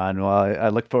 Right on. Well, I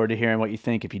look forward to hearing what you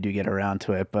think if you do get around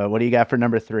to it. But what do you got for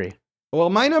number 3? Well,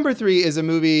 my number 3 is a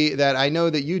movie that I know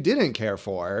that you didn't care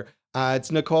for.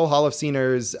 It's Nicole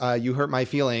Holofcener's You Hurt My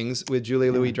Feelings with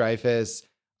Julia Louis-Dreyfus,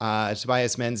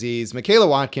 Tobias Menzies, Michaela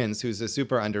Watkins, who's a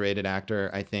super underrated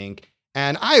actor, I think.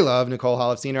 And I love Nicole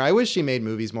Holofcener. I wish she made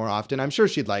movies more often. I'm sure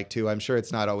she'd like to. I'm sure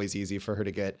it's not always easy for her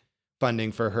to get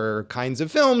funding for her kinds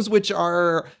of films, which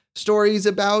are stories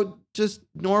about just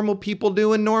normal people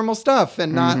doing normal stuff.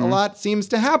 And not a lot seems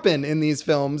to happen in these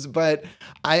films. But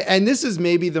this is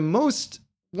maybe the most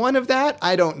one of that.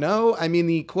 I don't know. I mean,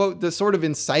 the sort of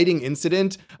inciting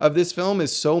incident of this film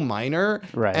is so minor.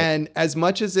 Right. And as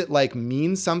much as it like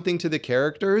means something to the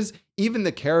characters, even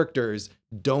the characters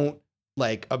don't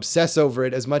like obsess over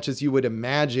it as much as you would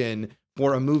imagine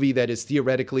for a movie that is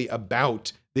theoretically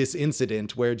about this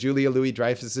incident, where Julia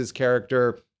Louis-Dreyfus's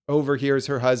character overhears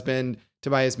her husband,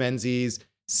 Tobias Menzies,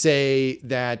 say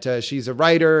that she's a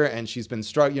writer and she's been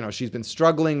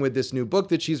struggling with this new book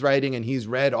that she's writing, and he's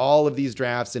read all of these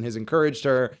drafts and has encouraged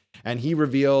her. And he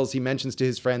mentions to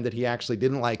his friend that he actually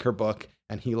didn't like her book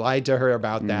and he lied to her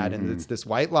about that. And it's this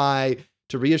white lie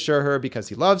to reassure her because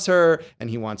he loves her and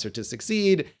he wants her to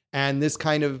succeed. And this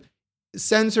kind of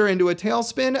sends her into a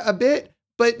tailspin a bit,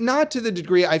 but not to the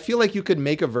degree. I feel like you could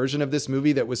make a version of this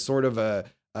movie that was sort of a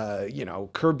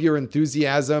Curb Your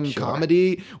Enthusiasm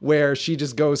comedy where she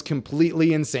just goes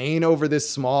completely insane over this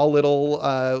small little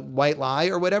white lie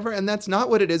or whatever. And that's not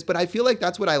what it is. But I feel like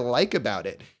that's what I like about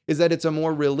it, is that it's a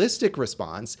more realistic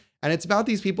response. And it's about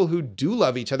these people who do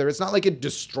love each other. It's not like it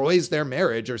destroys their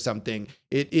marriage or something.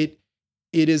 It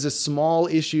is a small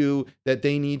issue that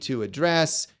they need to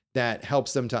address that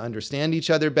helps them to understand each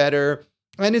other better.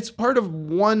 And it's part of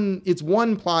one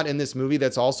plot in this movie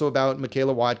that's also about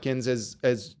Michaela Watkins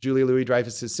as Julia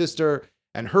Louis-Dreyfus's sister,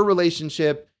 and her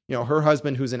relationship, her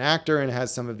husband, who's an actor and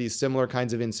has some of these similar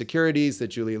kinds of insecurities that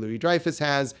Julia Louis-Dreyfus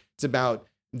has. It's about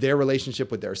their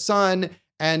relationship with their son,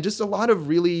 and just a lot of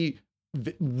really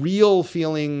real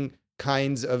feeling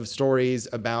kinds of stories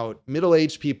about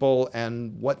middle-aged people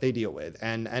and what they deal with.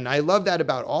 And I love that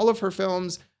about all of her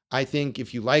films. I think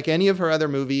if you like any of her other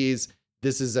movies,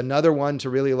 this is another one to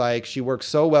really like. She works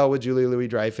so well with Julia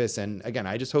Louis-Dreyfus. And again,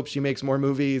 I just hope she makes more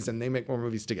movies and they make more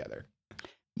movies together.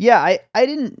 Yeah, I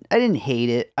didn't hate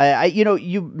it.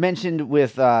 You mentioned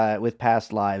with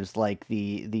Past Lives, like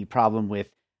the problem with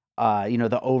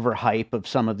the overhype of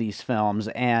some of these films,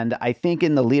 and I think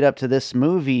in the lead up to this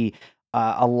movie,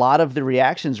 a lot of the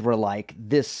reactions were like,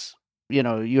 this,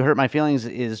 You Hurt My Feelings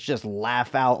is just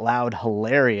laugh out loud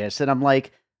hilarious, and I'm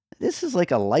like, this is like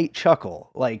a light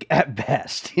chuckle, like at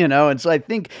best, And so I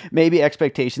think maybe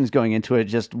expectations going into it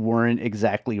just weren't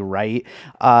exactly right.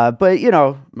 But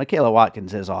Michaela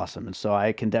Watkins is awesome, and so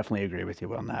I can definitely agree with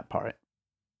you on that part.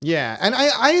 Yeah, and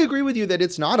I agree with you that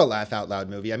it's not a laugh out loud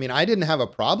movie. I mean, I didn't have a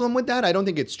problem with that. I don't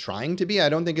think it's trying to be. I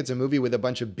don't think it's a movie with a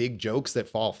bunch of big jokes that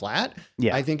fall flat.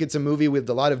 Yeah. I think it's a movie with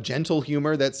a lot of gentle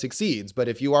humor that succeeds. But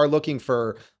if you are looking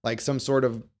for like some sort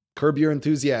of Curb Your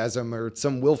Enthusiasm or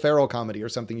some Will Ferrell comedy or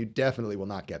something, you definitely will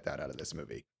not get that out of this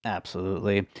movie.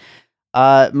 Absolutely.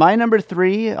 My number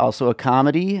 3, also a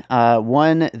comedy,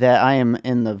 one that I am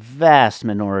in the vast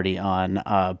minority on,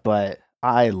 but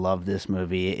I love this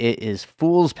movie. It is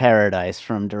Fool's Paradise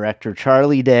from director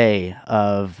Charlie Day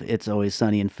of It's Always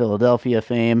Sunny in Philadelphia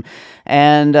fame.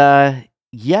 And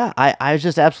yeah, I was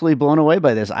just absolutely blown away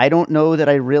by this. I don't know that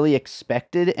I really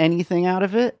expected anything out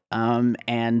of it. And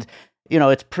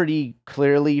it's pretty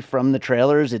clearly from the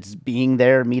trailers, it's Being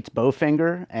There meets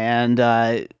Bowfinger, and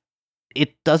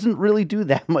it doesn't really do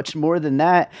that much more than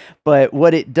that. But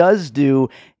what it does do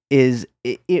is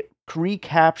it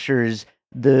recaptures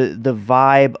the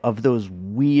vibe of those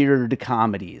weird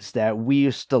comedies that we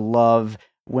used to love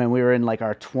when we were in like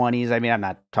our 20s. I mean, I'm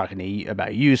not talking to you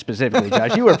about you specifically,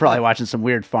 Josh. You were probably watching some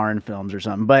weird foreign films or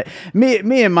something. But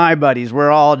me and my buddies were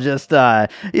all just,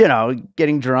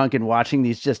 getting drunk and watching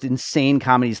these just insane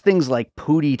comedies. Things like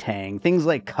Pootie Tang, things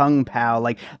like Kung Pao,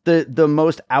 like the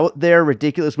most out there,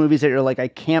 ridiculous movies that you're like, I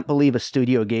can't believe a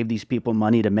studio gave these people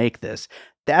money to make this.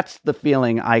 That's the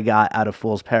feeling I got out of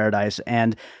Fool's Paradise.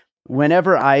 And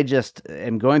whenever I just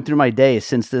am going through my day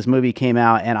since this movie came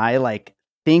out, and I like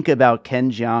think about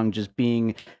Ken Jeong just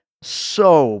being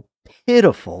so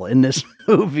pitiful in this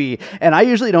movie, and I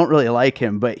usually don't really like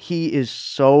him, but he is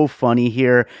so funny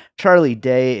here. Charlie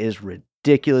Day is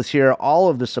ridiculous here. All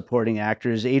of the supporting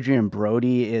actors, Adrian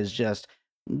Brody is just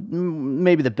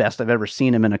maybe the best I've ever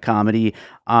seen him in a comedy.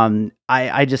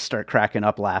 I just start cracking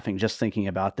up laughing just thinking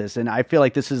about this, and I feel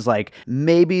like this is like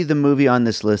maybe the movie on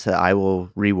this list that I will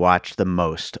rewatch the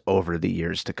most over the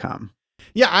years to come.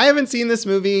 Yeah, I haven't seen this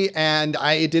movie, and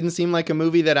it didn't seem like a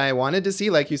movie that I wanted to see.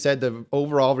 Like you said, the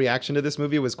overall reaction to this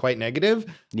movie was quite negative.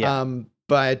 Yeah.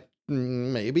 But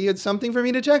maybe it's something for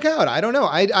me to check out. I don't know.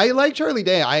 I like Charlie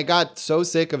Day. I got so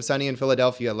sick of Sunny in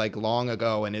Philadelphia like long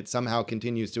ago, and it somehow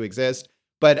continues to exist.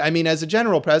 But I mean, as a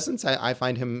general presence, I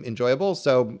find him enjoyable.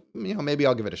 So, maybe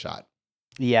I'll give it a shot.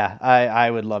 Yeah, I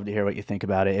would love to hear what you think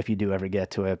about it if you do ever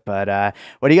get to it. But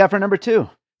what do you got for number 2?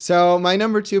 So my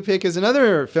number 2 pick is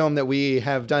another film that we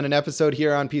have done an episode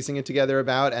here on Piecing It Together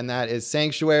about, and that is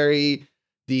Sanctuary,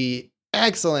 the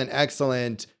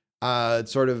excellent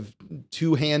sort of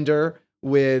two-hander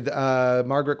with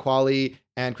Margaret Qualley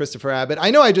and Christopher Abbott.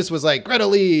 I know I just was like, Greta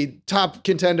Lee, top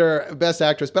contender, best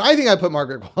actress, but I think I put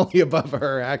Margaret Qualley above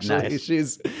her, actually.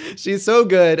 Nice. She's so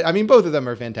good. I mean, both of them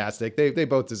are fantastic. They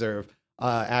both deserve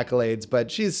accolades, but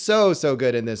she's so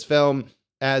good in this film.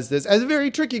 As a very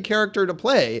tricky character to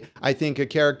play. I think a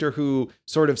character who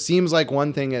sort of seems like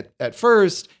one thing at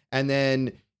first, and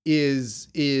then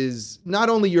is not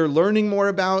only you're learning more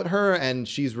about her and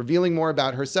she's revealing more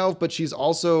about herself, but she's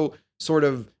also sort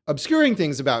of obscuring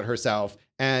things about herself.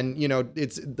 And,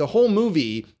 it's the whole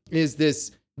movie is this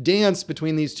dance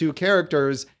between these two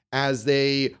characters as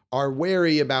they are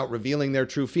wary about revealing their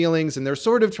true feelings, and they're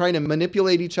sort of trying to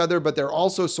manipulate each other, but they're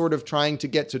also sort of trying to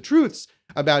get to truths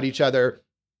about each other,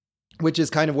 which is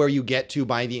kind of where you get to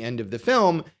by the end of the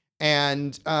film.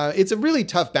 And it's a really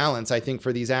tough balance, I think,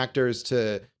 for these actors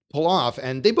to pull off.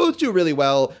 And they both do really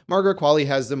well. Margaret Qualley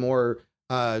has the more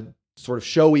sort of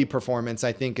showy performance,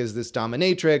 I think, as this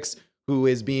dominatrix who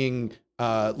is being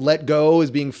let go,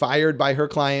 is being fired by her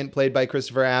client, played by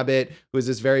Christopher Abbott, who is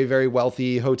this very, very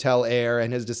wealthy hotel heir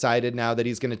and has decided now that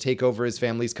he's going to take over his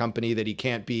family's company, that he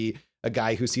can't be a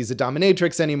guy who sees a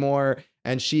dominatrix anymore.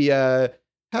 And she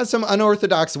has some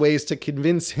unorthodox ways to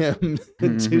convince him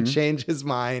to change his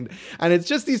mind. And it's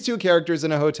just these two characters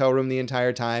in a hotel room the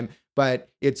entire time. But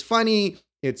it's funny,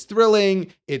 it's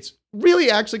thrilling, it's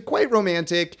really actually quite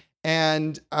romantic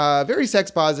and very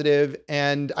sex positive.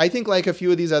 And I think like a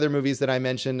few of these other movies that I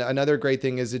mentioned, another great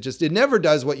thing is it never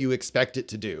does what you expect it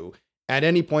to do at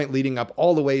any point leading up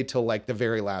all the way till like the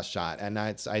very last shot. And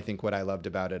that's, I think, what I loved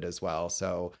about it as well.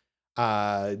 So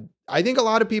I think a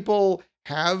lot of people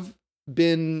have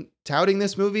been touting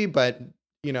this movie, but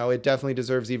it definitely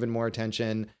deserves even more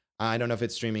attention. I don't know if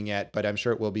it's streaming yet, but I'm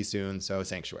sure it will be soon. So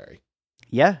Sanctuary.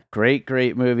 Yeah,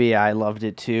 great movie. I loved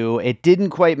it too. It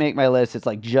didn't quite make my list. It's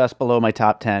like just below my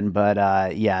top 10, but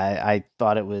yeah, I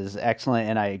thought it was excellent,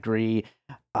 and I agree.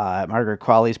 Margaret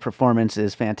Qualley's performance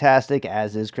is fantastic,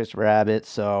 as is Christopher Abbott.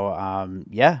 So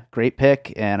yeah, great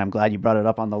pick, and I'm glad you brought it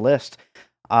up on the list.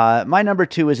 My number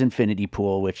 2 is Infinity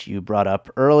Pool, which you brought up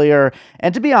earlier.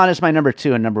 And to be honest, my number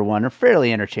 2 and number 1 are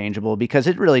fairly interchangeable because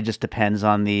it really just depends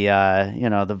on the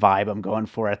the vibe I'm going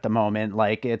for at the moment.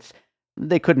 Like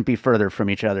they couldn't be further from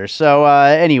each other. So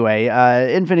anyway,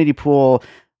 Infinity Pool,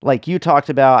 like you talked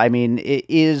about, I mean, it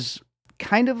is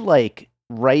kind of like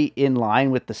right in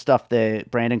line with the stuff that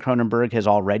Brandon Cronenberg has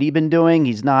already been doing.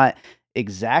 He's not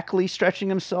exactly stretching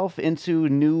himself into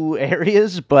new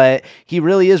areas, but he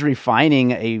really is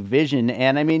refining a vision.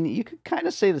 And I mean, you could kind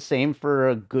of say the same for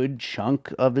a good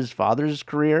chunk of his father's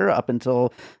career up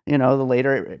until, the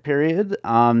later period.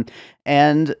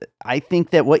 And I think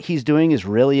that what he's doing is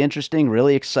really interesting,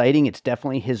 really exciting. It's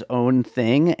definitely his own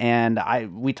thing. And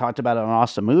we talked about it on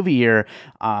Awesome Movie Year.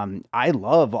 I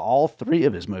love all 3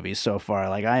 of his movies so far.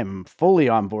 Like, I am fully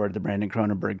on board the Brandon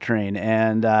Cronenberg train.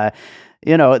 And,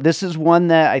 this is one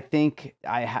that I think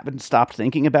I haven't stopped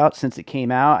thinking about since it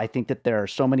came out. I think that there are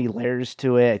so many layers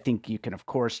to it. I think you can, of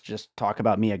course, just talk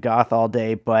about Mia Goth all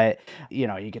day, but,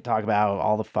 you could talk about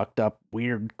all the fucked up,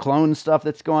 weird clone stuff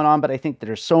that's going on. But I think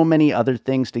there's so many other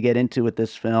things to get into with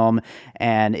this film.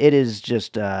 And it is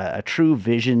just a true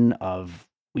vision of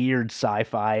weird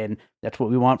sci-fi, and that's what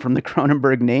we want from the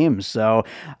Cronenberg names. So,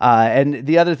 and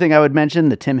the other thing I would mention,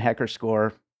 the Tim Hecker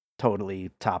score, totally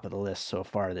top of the list so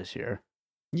far this year.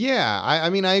 Yeah, I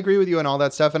mean, I agree with you on all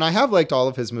that stuff. And I have liked all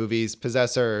of his movies,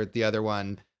 Possessor, the other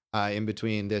one, in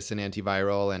between this and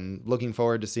Antiviral, and looking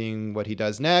forward to seeing what he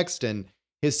does next. And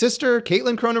his sister,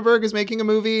 Caitlin Cronenberg, is making a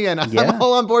movie, and I'm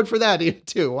all on board for that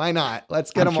too. Why not?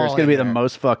 Let's get them all. It's going to be the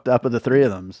most fucked up of the 3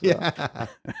 of them. So. Yeah.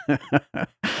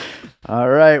 All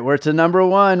right, we're to number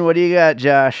 1. What do you got,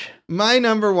 Josh? My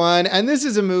number 1, and this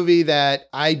is a movie that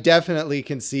I definitely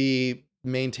can see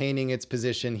maintaining its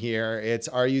position here. It's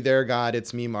Are You There, God?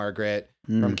 It's Me, Margaret,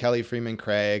 from Kelly Freeman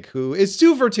Craig, who is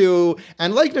 2 for 2.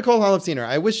 And like Nicole Hall, I've seen her.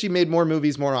 I wish she made more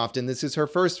movies more often. This is her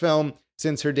first film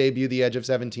since her debut, The Edge of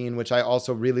 17, which I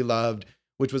also really loved,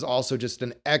 which was also just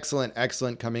an excellent,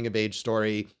 excellent coming of age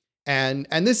story. And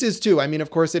this is too. I mean,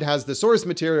 of course, it has the source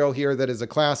material here that is a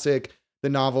classic, the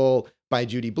novel by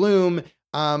Judy Blume.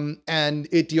 And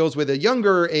it deals with a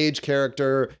younger age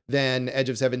character than Edge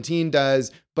of 17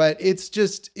 does, but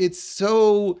it's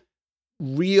so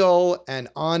real and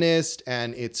honest,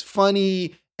 and it's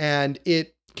funny, and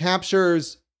it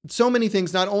captures so many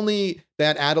things, not only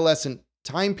that adolescent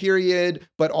time period,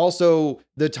 but also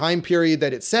the time period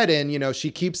that it's set in.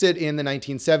 She keeps it in the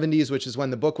 1970s, which is when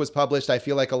the book was published. I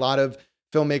feel like a lot of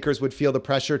filmmakers would feel the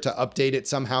pressure to update it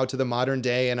somehow to the modern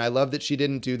day, and I love that she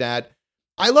didn't do that.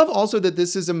 I love also that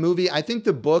this is a movie. I think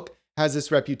the book has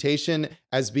this reputation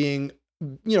as being,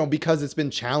 because it's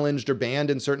been challenged or banned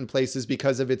in certain places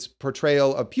because of its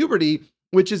portrayal of puberty,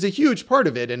 which is a huge part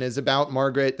of it and is about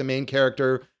Margaret, the main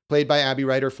character, played by Abby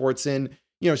Ryder Fortson.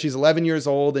 She's 11 years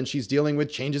old and she's dealing with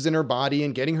changes in her body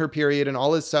and getting her period, and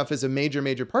all this stuff is a major,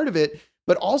 major part of it.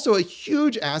 But also a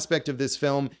huge aspect of this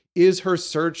film is her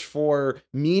search for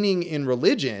meaning in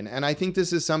religion. And I think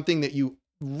this is something that you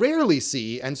rarely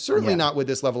see, and certainly not with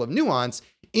this level of nuance,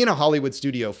 in a Hollywood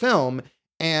studio film.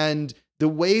 And the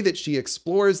way that she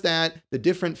explores that, the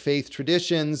different faith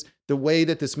traditions, the way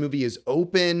that this movie is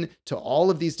open to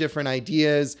all of these different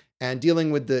ideas, and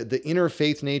dealing with the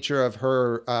interfaith nature of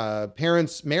her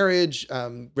parents' marriage,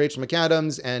 Rachel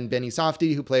McAdams and Benny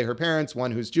Safdie, who play her parents,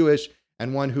 one who's Jewish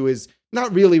and one who is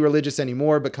not really religious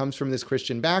anymore, but comes from this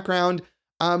Christian background.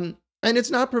 And it's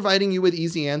not providing you with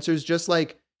easy answers, just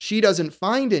like she doesn't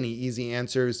find any easy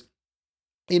answers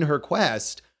in her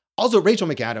quest. Also, Rachel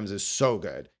McAdams is so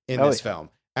good in this film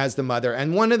as the mother.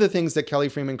 And one of the things that Kelly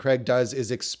Freeman Craig does is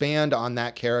expand on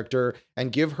that character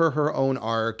and give her her own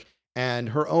arc and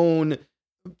her own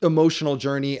emotional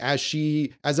journey as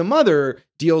she, as a mother,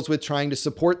 deals with trying to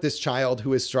support this child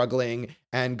who is struggling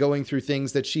and going through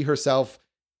things that she herself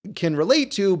can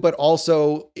relate to, but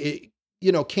also,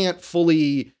 can't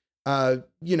fully,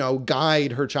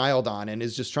 guide her child on, and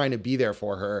is just trying to be there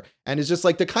for her. And is just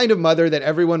like the kind of mother that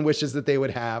everyone wishes that they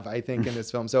would have, I think, in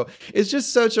this film. So it's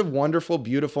just such a wonderful,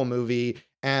 beautiful movie.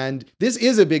 And this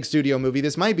is a big studio movie.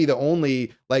 This might be the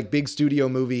only like big studio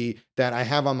movie that I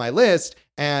have on my list.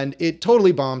 And it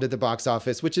totally bombed at the box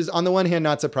office, which is on the one hand,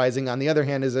 not surprising. On the other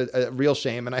hand, is a real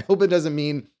shame. And I hope it doesn't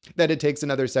mean that it takes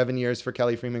another 7 years for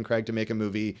Kelly Freeman Craig to make a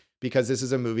movie, because this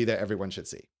is a movie that everyone should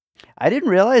see. I didn't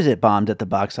realize it bombed at the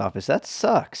box office. That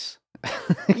sucks.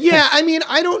 Yeah, I mean,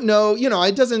 I don't know.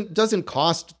 It doesn't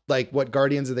cost like what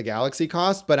Guardians of the Galaxy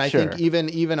cost, but I think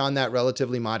even on that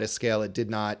relatively modest scale, it did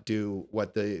not do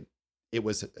what it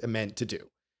was meant to do.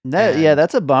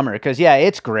 That's a bummer, because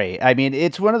it's great. I mean,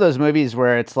 it's one of those movies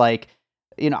where it's like,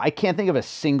 I can't think of a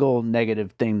single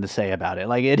negative thing to say about it.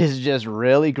 Like, it is just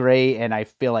really great, and I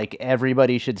feel like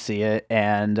everybody should see it.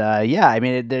 And I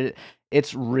mean,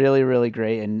 it's really, really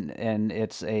great, and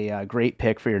it's a great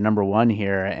pick for your number one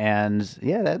here. And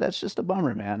that's just a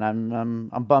bummer, man. I'm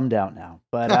bummed out now.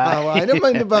 But well, I don't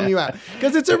mind to bum you out,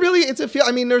 because it's a feel.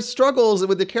 I mean, there's struggles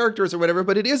with the characters or whatever,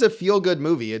 but it is a feel good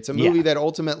movie. It's a movie that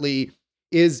ultimately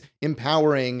is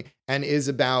empowering and is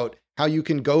about how you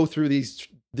can go through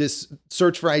this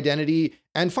search for identity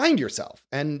and find yourself.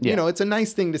 And it's a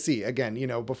nice thing to see again.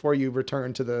 Before you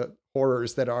return to the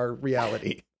horrors that are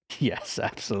reality. Yes,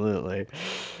 absolutely.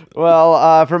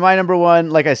 Well, for my number one,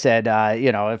 like I said,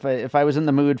 if I was in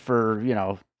the mood for,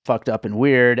 fucked up and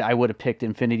weird, I would have picked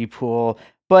Infinity Pool.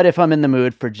 But if I'm in the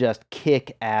mood for just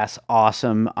kick-ass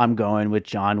awesome, I'm going with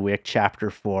John Wick Chapter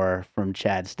 4 from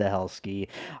Chad Stahelski.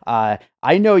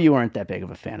 I know you weren't that big of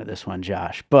a fan of this one,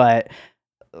 Josh, but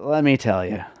let me tell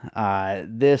you,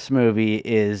 this movie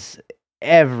is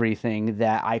everything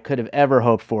that I could have ever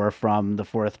hoped for from the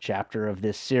fourth chapter of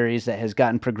this series, that has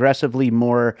gotten progressively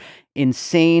more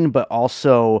insane, but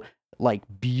also like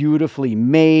beautifully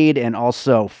made and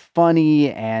also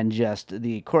funny, and just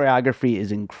the choreography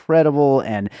is incredible,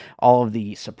 and all of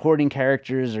the supporting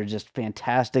characters are just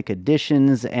fantastic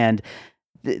additions, and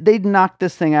they knocked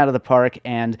this thing out of the park.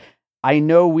 And I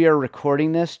know we are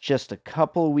recording this just a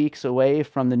couple weeks away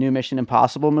from the new Mission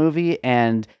Impossible movie,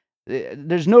 and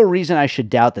there's no reason I should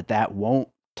doubt that won't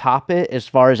top it as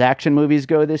far as action movies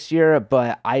go this year,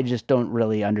 but I just don't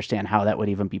really understand how that would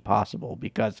even be possible,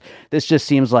 because this just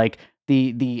seems like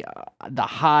the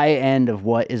high end of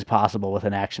what is possible with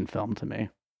an action film to me.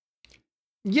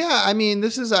 Yeah, I mean,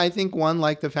 this is, I think, one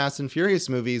like the Fast and Furious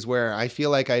movies where I feel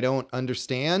like I don't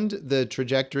understand the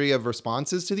trajectory of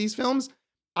responses to these films.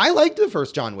 I liked the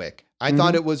first John Wick. I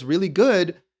thought it was really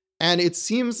good. And it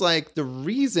seems like the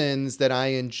reasons that I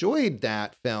enjoyed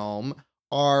that film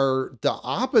are the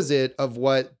opposite of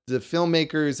what the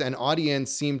filmmakers and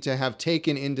audience seem to have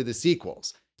taken into the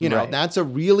sequels. That's a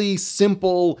really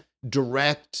simple,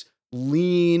 direct,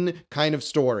 lean kind of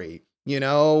story.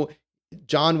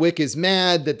 John Wick is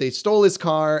mad that they stole his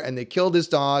car and they killed his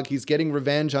dog. He's getting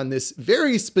revenge on this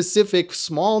very specific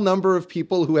small number of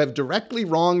people who have directly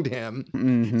wronged him.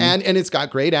 Mm-hmm. And it's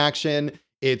got great action.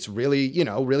 It's really,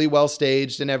 really well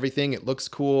staged and everything. It looks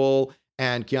cool.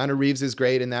 And Keanu Reeves is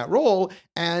great in that role.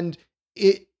 And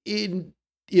it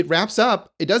wraps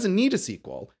up. It doesn't need a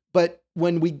sequel. But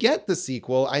when we get the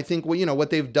sequel, I think, what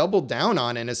they've doubled down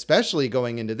on, and especially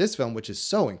going into this film, which is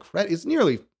so incredible, it's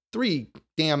nearly 3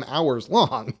 damn hours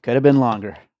long. Could have been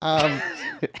longer.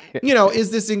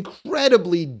 Is this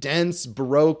incredibly dense,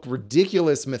 Baroque,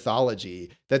 ridiculous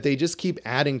mythology that they just keep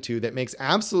adding to that makes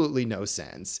absolutely no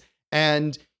sense.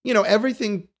 And,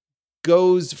 everything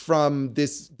goes from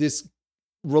this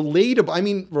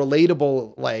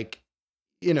relatable, like,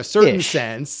 in a certain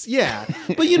sense. Yeah.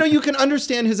 But, you can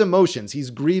understand his emotions. He's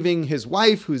grieving his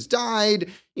wife who's died.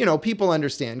 People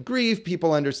understand grief.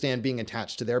 People understand being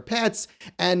attached to their pets.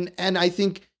 And I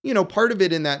think, part of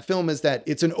it in that film is that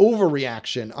it's an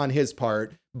overreaction on his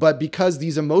part. But because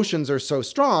these emotions are so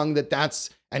strong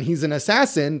and he's an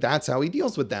assassin, that's how he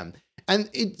deals with them. And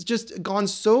it's just gone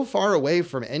so far away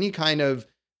from any kind of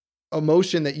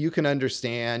emotion that you can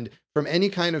understand, from any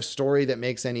kind of story that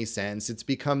makes any sense. It's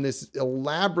become this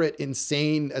elaborate,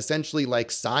 insane, essentially like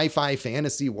sci-fi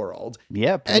fantasy world.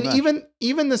 Yeah. And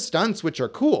even the stunts, which are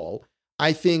cool,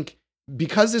 I think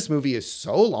because this movie is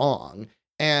so long,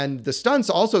 and the stunts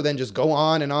also then just go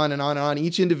on and on and on and on.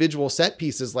 Each individual set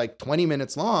piece is like 20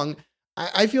 minutes long.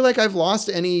 I feel like I've lost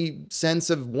any sense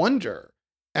of wonder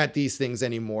at these things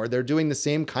anymore. They're doing the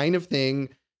same kind of thing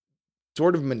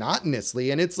sort of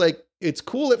monotonously. And it's like, it's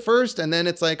cool at first. And then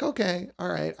it's like, okay, all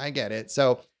right, I get it.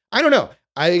 So I don't know.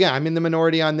 I'm in the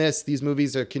minority on this. These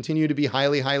movies continue to be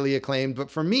highly, highly acclaimed.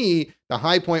 But for me, the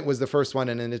high point was the first one,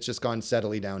 and then it's just gone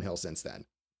steadily downhill since then.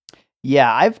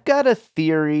 Yeah, I've got a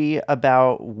theory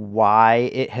about why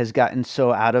it has gotten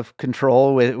so out of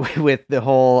control with with the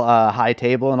whole high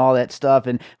table and all that stuff,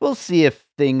 and we'll see if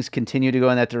things continue to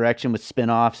go in that direction with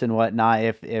spin-offs and whatnot.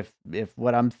 If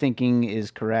what I'm thinking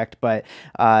is correct, but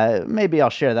maybe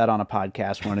I'll share that on a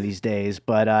podcast one of these days.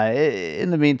 But in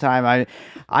the meantime,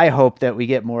 I hope that we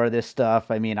get more of this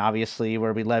stuff. I mean, obviously,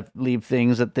 where we leave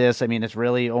things at this, I mean, it's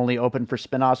really only open for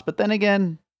spin-offs. But then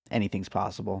again, anything's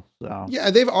possible. So yeah,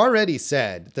 they've already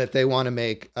said that they want to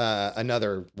make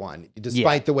another one,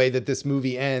 despite the way that this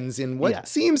movie ends in what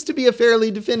seems to be a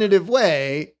fairly definitive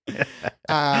way.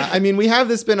 I mean, we have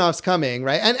the spinoffs coming,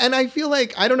 right? And I feel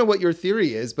like, I don't know what your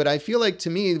theory is, but I feel like to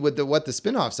me, with what the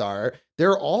spinoffs are,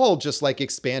 they're all just like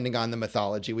expanding on the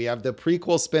mythology. We have the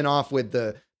prequel spinoff with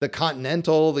the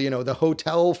Continental, the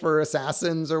hotel for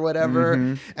assassins or whatever.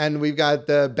 Mm-hmm. And we've got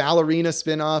the ballerina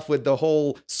spinoff with the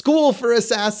whole school for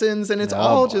assassins. And it's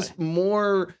just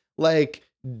more like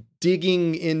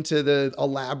digging into the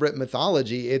elaborate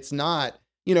mythology. It's not,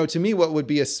 to me, what would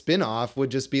be a spinoff would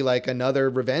just be like another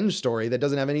revenge story that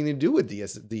doesn't have anything to do with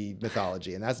the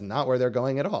mythology. And that's not where they're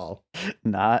going at all.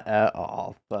 Not at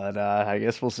all. But I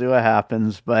guess we'll see what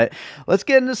happens. But let's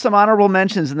get into some honorable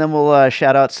mentions, and then we'll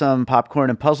shout out some popcorn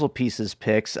and puzzle pieces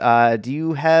picks. Do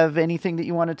you have anything that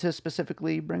you wanted to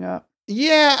specifically bring up?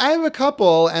 Yeah, I have a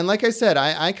couple. And like I said,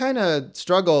 I kind of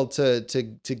struggled to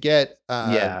get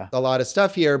a lot of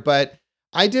stuff here, but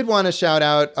I did want to shout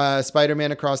out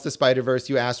Spider-Man Across the Spider-Verse.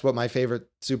 You asked what my favorite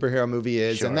superhero movie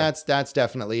is, sure. And that's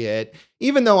definitely it.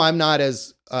 Even though I'm not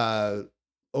as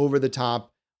over the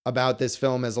top about this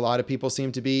film as a lot of people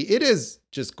seem to be, it is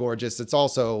just gorgeous. It's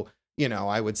also,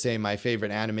 I would say my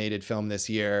favorite animated film this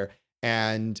year.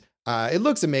 And it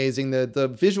looks amazing.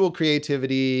 The visual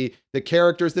creativity, the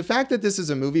characters, the fact that this is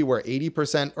a movie where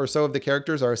 80% or so of the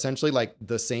characters are essentially like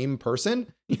the same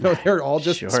person, they're all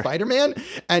just Spider-Man,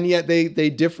 and yet they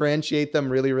differentiate them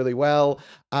really, really well.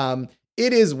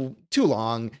 It is too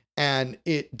long, and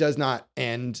it does not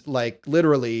end, like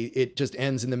literally it just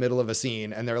ends in the middle of a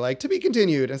scene and they're like, to be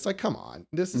continued. And it's like, come on,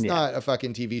 this is not a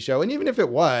fucking TV show. And even if it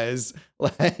was,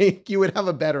 like, you would have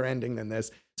a better ending than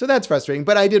this. So that's frustrating,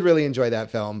 but I did really enjoy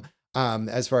that film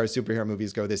as far as superhero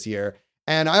movies go this year.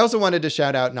 And I also wanted to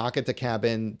shout out Knock at the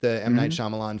Cabin, the M. Night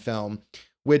Shyamalan film,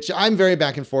 which I'm very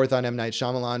back and forth on M. Night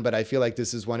Shyamalan, but I feel like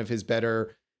this is one of his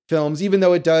better films, even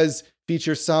though it does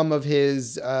feature some of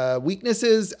his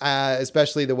weaknesses,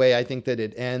 especially the way I think that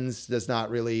it ends does not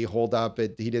really hold up.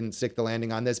 He didn't stick the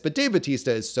landing on this, but Dave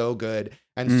Bautista is so good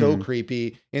and so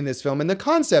creepy in this film. And the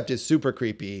concept is super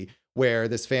creepy, where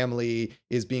this family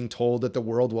is being told that the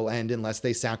world will end unless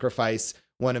they sacrifice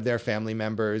one of their family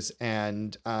members.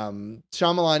 And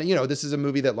Shyamalan, this is a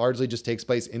movie that largely just takes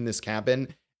place in this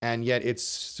cabin, and yet it's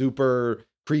super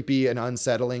creepy and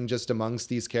unsettling just amongst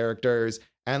these characters.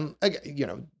 And,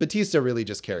 Bautista really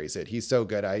just carries it. He's so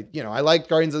good. I like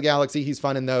Guardians of the Galaxy. He's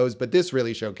fun in those, but this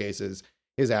really showcases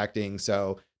his acting.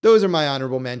 So those are my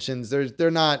honorable mentions.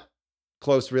 They're not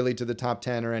close really to the top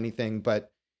 10 or anything,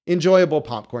 but enjoyable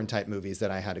popcorn type movies that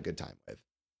I had a good time with.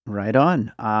 Right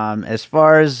on. As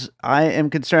far as I am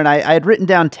concerned, I had written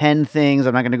down 10 things.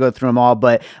 I'm not going to go through them all,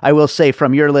 but I will say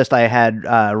from your list, I had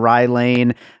Rye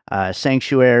Lane,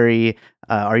 Sanctuary,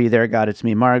 Are You There, God? It's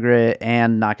Me, Margaret,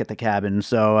 and Knock at the Cabin.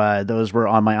 So those were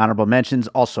on my honorable mentions.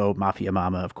 Also, Mafia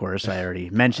Mama, of course, I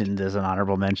already mentioned as an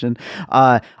honorable mention.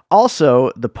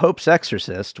 Also, The Pope's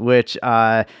Exorcist, which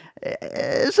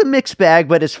is a mixed bag,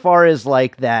 but as far as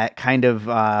like that kind of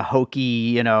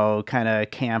hokey, kind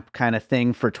of camp kind of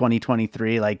thing for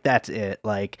 2023, like that's it.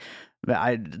 Like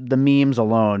the memes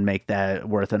alone make that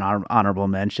worth an honorable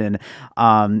mention.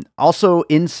 Also,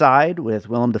 Inside with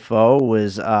Willem Dafoe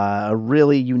was a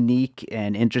really unique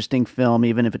and interesting film,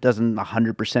 even if it doesn't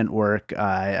 100% work.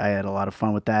 I had a lot of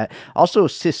fun with that. Also,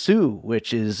 Sisu,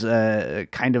 which is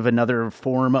kind of another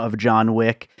form of John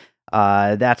Wick.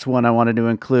 That's one I wanted to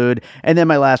include. And then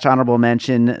my last honorable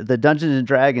mention, the Dungeons and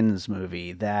Dragons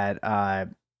movie that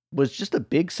was just a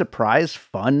big surprise,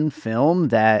 fun film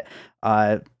that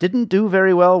didn't do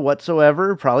very well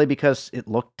whatsoever, probably because it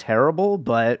looked terrible.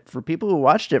 But for people who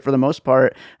watched it, for the most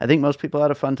part, I think most people had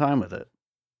a fun time with it.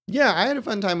 Yeah, I had a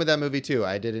fun time with that movie too.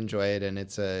 I did enjoy it, and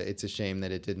it's a shame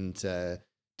that it didn't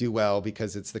do well,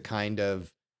 because it's the kind of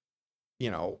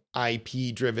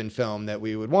IP driven film that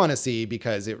we would want to see,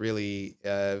 because it really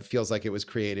feels like it was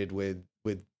created with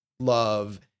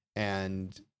love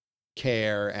and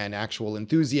care and actual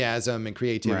enthusiasm and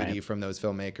creativity from those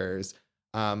filmmakers.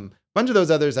 Bunch of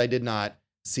those others I did not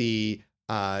see.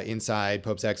 Inside,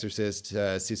 Pope's Exorcist,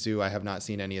 Sisu. I have not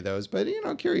seen any of those, but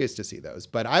curious to see those.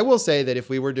 But I will say that if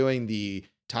we were doing the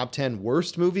top 10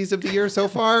 worst movies of the year so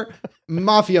far,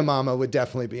 Mafia Mama would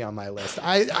definitely be on my list.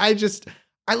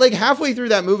 I like halfway through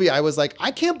that movie, I was like,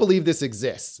 I can't believe this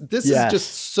exists. This is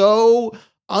just so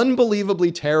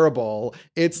unbelievably terrible.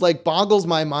 It's like boggles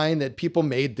my mind that people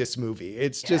made this movie.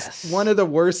 It's just one of the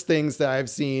worst things that I've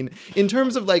seen in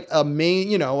terms of like a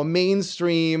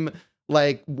mainstream,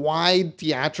 like wide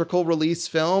theatrical release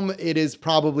film. It is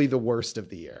probably the worst of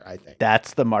the year, I think.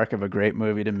 That's the mark of a great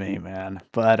movie to me, man.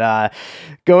 But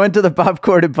go into the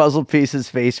Popcorn and Puzzle Pieces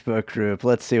Facebook group.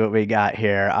 Let's see what we got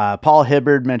here. Paul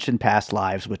Hibbard mentioned Past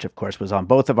Lives, which of course was on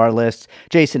both of our lists.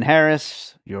 Jason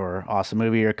Harris, your awesome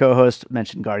movie, your co-host,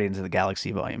 mentioned Guardians of the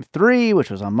Galaxy Volume 3,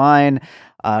 which was on mine.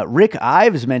 Rick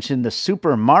Ives mentioned the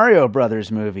Super Mario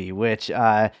Brothers movie, which,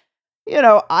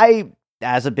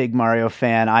 as a big Mario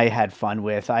fan, I had fun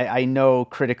with. I know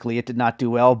critically it did not do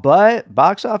well, but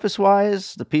box office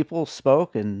wise, the people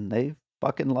spoke and they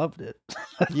fucking loved it.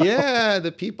 Yeah,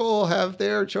 the people have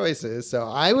their choices. So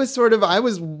I was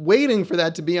waiting for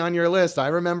that to be on your list. I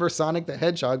remember Sonic the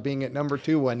Hedgehog being at number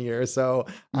 2 one year, so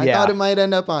I thought it might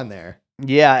end up on there.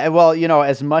 Yeah, well,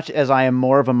 as much as I am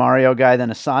more of a Mario guy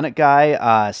than a Sonic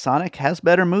guy, Sonic has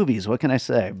better movies. What can I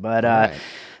say? But right.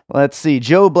 Let's see.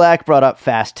 Joe Black brought up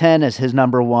Fast 10 as his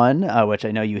number 1, which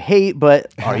I know you hate,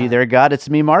 but Are You There, God? It's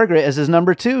Me, Margaret as his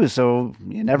number 2. So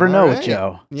you never know with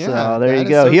Joe. Yeah, so there you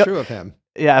go. So true of him.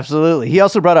 Yeah, absolutely. He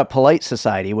also brought up Polite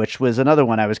Society, which was another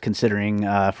one I was considering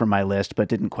for my list, but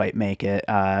didn't quite make it.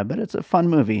 But it's a fun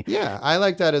movie. Yeah, I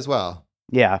like that as well.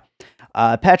 Yeah.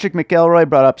 Patrick McElroy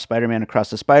brought up Spider-Man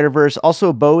Across the Spider-Verse.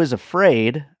 Also, Beau is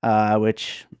Afraid,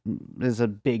 which is a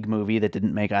big movie that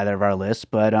didn't make either of our lists.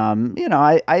 But,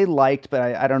 I liked, but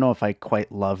I don't know if I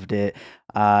quite loved it.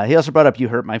 He also brought up You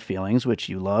Hurt My Feelings, which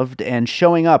you loved, and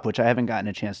Showing Up, which I haven't gotten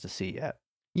a chance to see yet.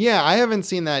 Yeah, I haven't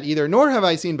seen that either, nor have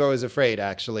I seen Beau is Afraid,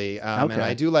 actually. And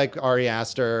I do like Ari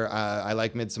Aster. I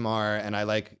like Midsommar, and I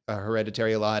like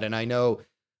Hereditary a lot. And I know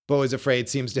Beau is Afraid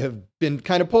seems to have been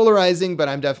kind of polarizing, but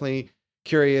I'm definitely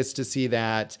curious to see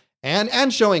that.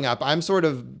 And Showing Up. I'm sort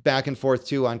of back and forth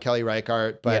too on Kelly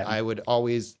Reichardt, but I would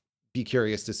always be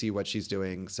curious to see what she's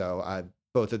doing. So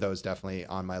both of those definitely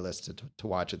on my list to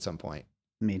watch at some point.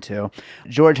 Me too.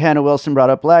 George Hannah Wilson brought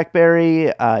up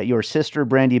Blackberry. Your sister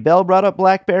Brandy Bell brought up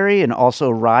Blackberry, and also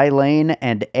Rye Lane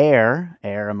and Air,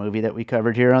 a movie that we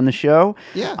covered here on the show.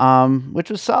 Yeah.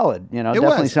 Which was solid. It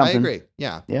definitely was. something. I agree.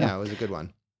 Yeah, it was a good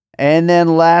one. And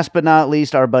then last but not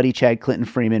least, our buddy Chad Clinton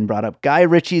Freeman brought up Guy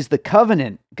Ritchie's The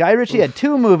Covenant. Guy Ritchie had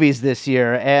 2 movies this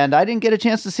year, and I didn't get a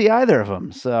chance to see either of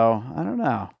them. So I don't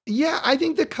know. Yeah, I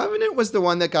think The Covenant was the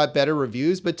one that got better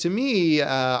reviews, but to me,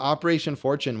 Operation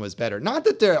Fortune was better. Not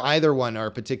that either one are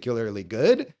particularly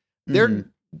good. They're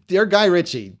Guy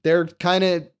Ritchie. They're kind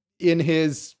of in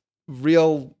his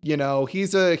real,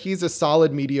 he's a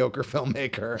solid mediocre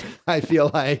filmmaker, I feel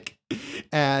like.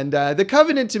 And The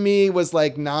Covenant to me was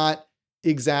like not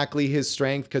exactly his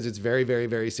strength because it's very, very,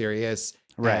 very serious.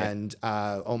 Right. And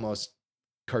almost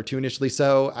cartoonishly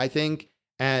so, I think.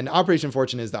 And Operation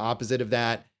Fortune is the opposite of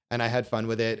that. And I had fun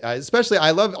with it. Especially,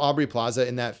 I love Aubrey Plaza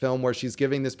in that film where she's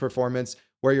giving this performance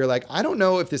where you're like, I don't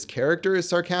know if this character is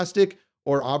sarcastic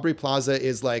or Aubrey Plaza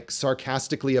is like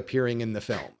sarcastically appearing in the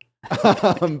film.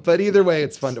 But either way,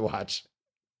 it's fun to watch.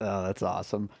 Oh, that's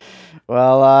awesome.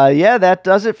 Well, that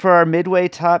does it for our Midway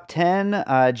Top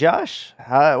 10. Josh,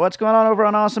 what's going on over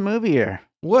on Awesome Movie here?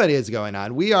 What is going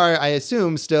on? We are, I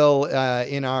assume, still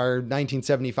in our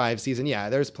 1975 season. Yeah,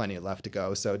 there's plenty left to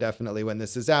go. So definitely when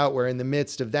this is out, we're in the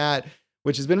midst of that,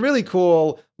 which has been really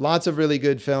cool. Lots of really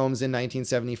good films in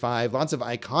 1975. Lots of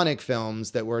iconic films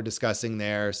that we're discussing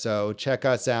there. So check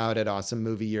us out at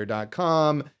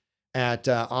awesomemovieyear.com. At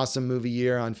Awesome Movie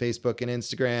Year on Facebook and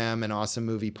Instagram, and Awesome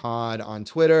Movie Pod on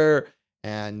Twitter.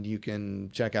 And you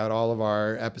can check out all of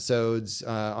our episodes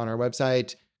on our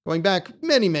website, going back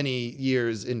many, many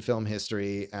years in film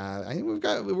history. I think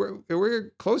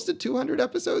we're close to 200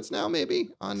 episodes now, maybe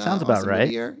on Sounds about awesome right.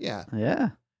 Movie Year. Yeah.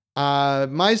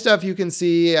 My stuff you can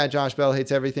see at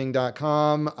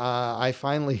joshbellhateseverything.com. I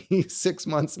finally 6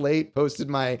 months late posted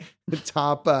my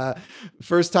top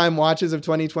first time watches of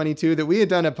 2022 that we had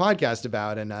done a podcast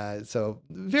about. And so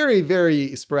very,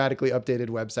 very sporadically updated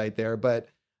website there, but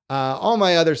all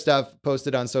my other stuff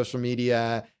posted on social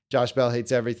media. Josh Bell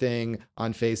Hates Everything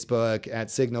on Facebook,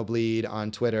 at Signal Bleed on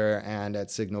Twitter, and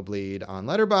at Signal Bleed on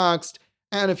Letterboxd.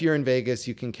 And if you're in Vegas,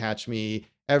 you can catch me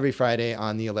every Friday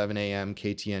on the 11 a.m.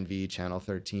 KTNV Channel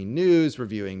 13 News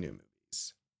reviewing new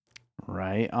movies.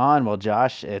 Right on. Well,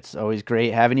 Josh, it's always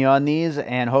great having you on these,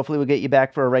 and hopefully we'll get you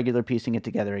back for a regular piecing it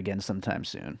together again sometime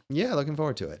soon. Yeah, looking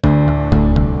forward to it.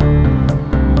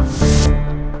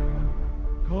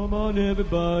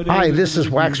 Hi, this is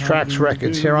Wax Trax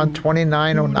Records here on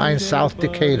 2909 South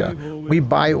Decatur. We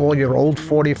buy all your old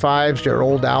 45s, your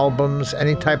old albums,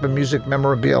 any type of music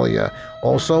memorabilia.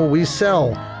 Also, we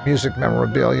sell music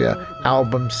memorabilia,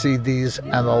 albums, CDs,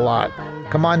 and a lot.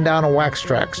 Come on down to Wax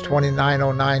Trax,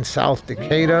 2909 South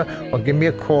Decatur, or give me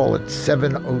a call at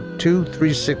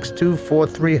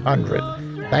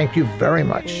 702-362-4300. Thank you very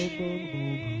much.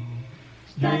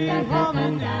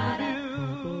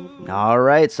 All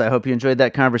right, so I hope you enjoyed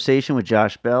that conversation with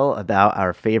Josh Bell about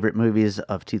our favorite movies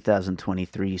of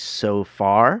 2023 so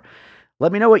far.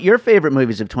 Let me know what your favorite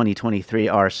movies of 2023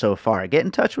 are so far. Get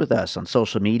in touch with us on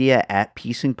social media at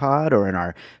PiecingPod or in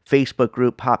our Facebook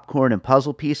group Popcorn and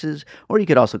Puzzle Pieces, or you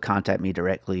could also contact me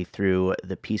directly through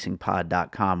the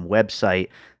piecingpod.com website,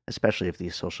 especially if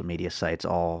these social media sites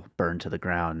all burn to the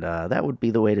ground. That would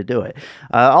be the way to do it.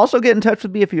 Also, get in touch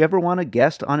with me if you ever want a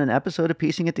guest on an episode of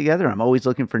Piecing It Together. I'm always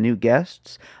looking for new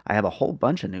guests. I have a whole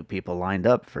bunch of new people lined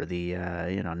up for the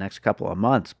next couple of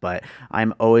months, but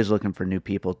I'm always looking for new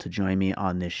people to join me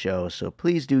on this show. So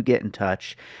please do get in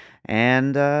touch.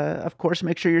 And, of course,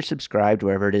 make sure you're subscribed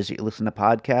wherever it is that you listen to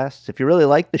podcasts. If you really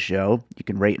like the show, you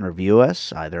can rate and review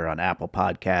us either on Apple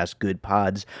Podcasts, Good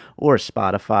Pods, or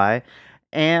Spotify.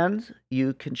 And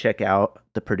you can check out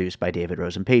the Produced by David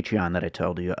Rosen Patreon that I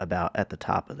told you about at the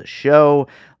top of the show.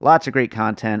 Lots of great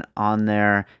content on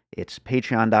there. It's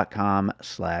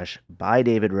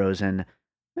patreon.com/bydavidrosen.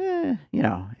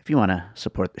 If you want to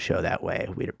support the show that way,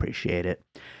 we'd appreciate it.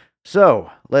 So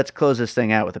let's close this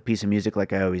thing out with a piece of music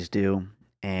like I always do.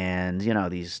 And,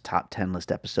 these top 10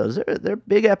 list episodes, they're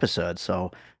big episodes.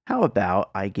 So how about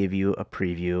I give you a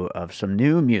preview of some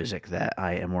new music that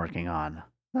I am working on?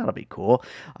 That'll be cool.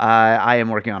 I am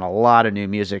working on a lot of new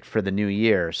music for the new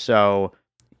year, so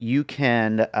you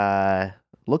can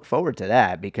look forward to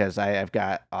that because I've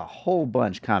got a whole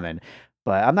bunch coming.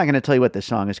 But I'm not going to tell you what this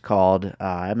song is called.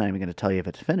 I'm not even going to tell you if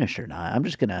it's finished or not. I'm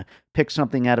just going to pick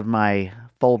something out of my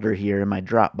folder here in my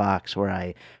Dropbox where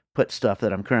I put stuff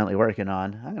that I'm currently working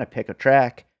on. I'm going to pick a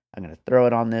track. I'm going to throw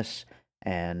it on this,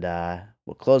 and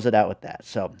we'll close it out with that.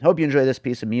 So hope you enjoy this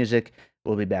piece of music.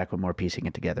 We'll be back with more Piecing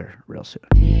It Together real soon.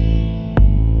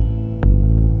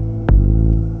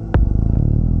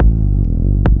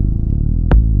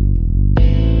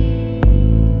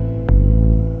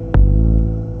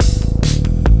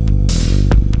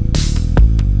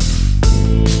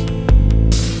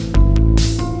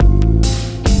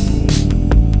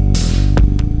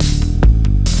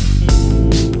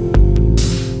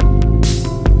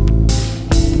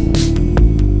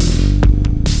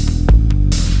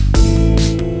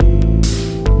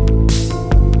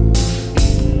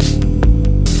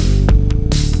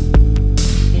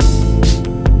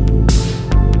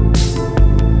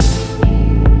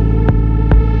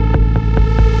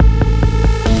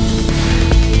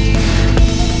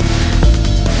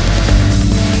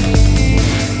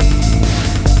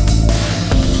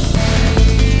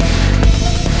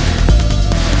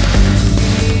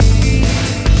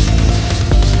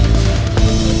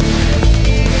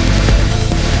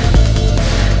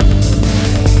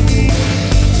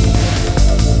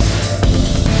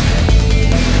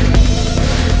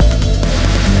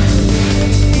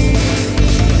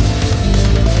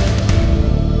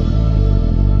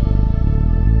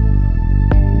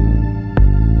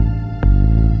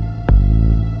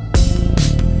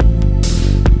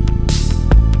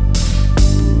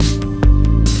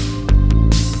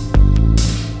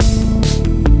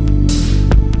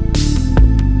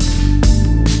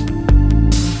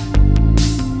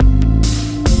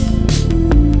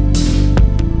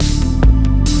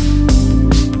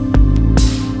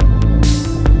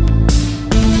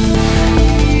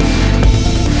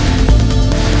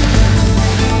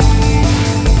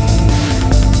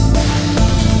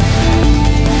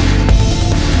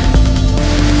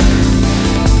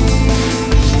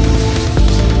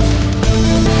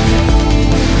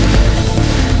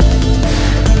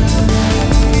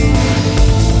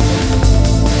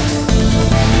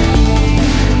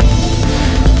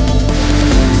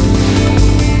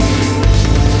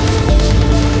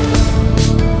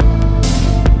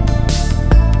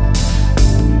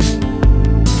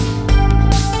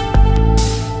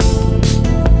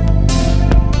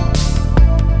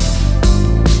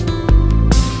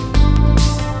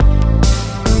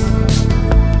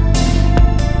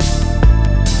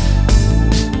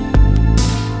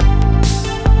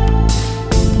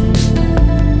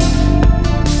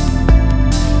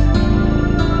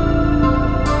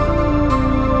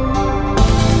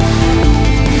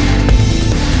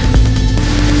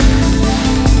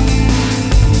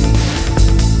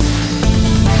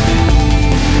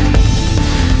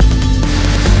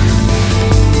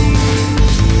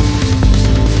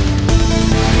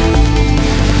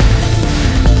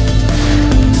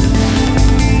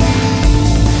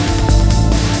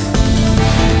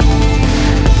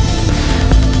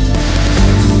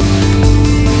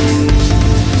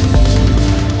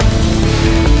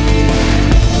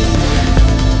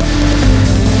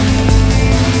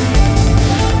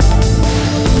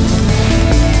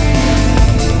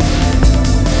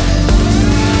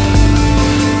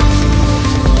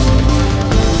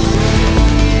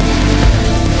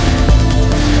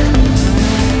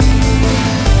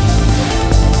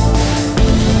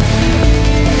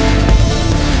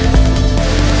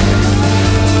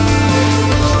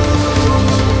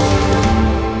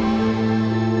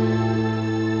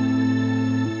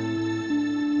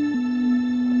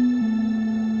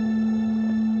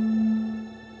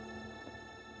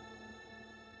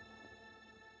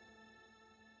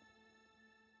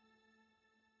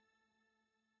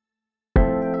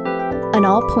 an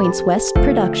All Points West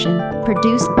production,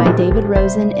 produced by David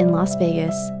Rosen in Las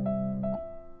Vegas.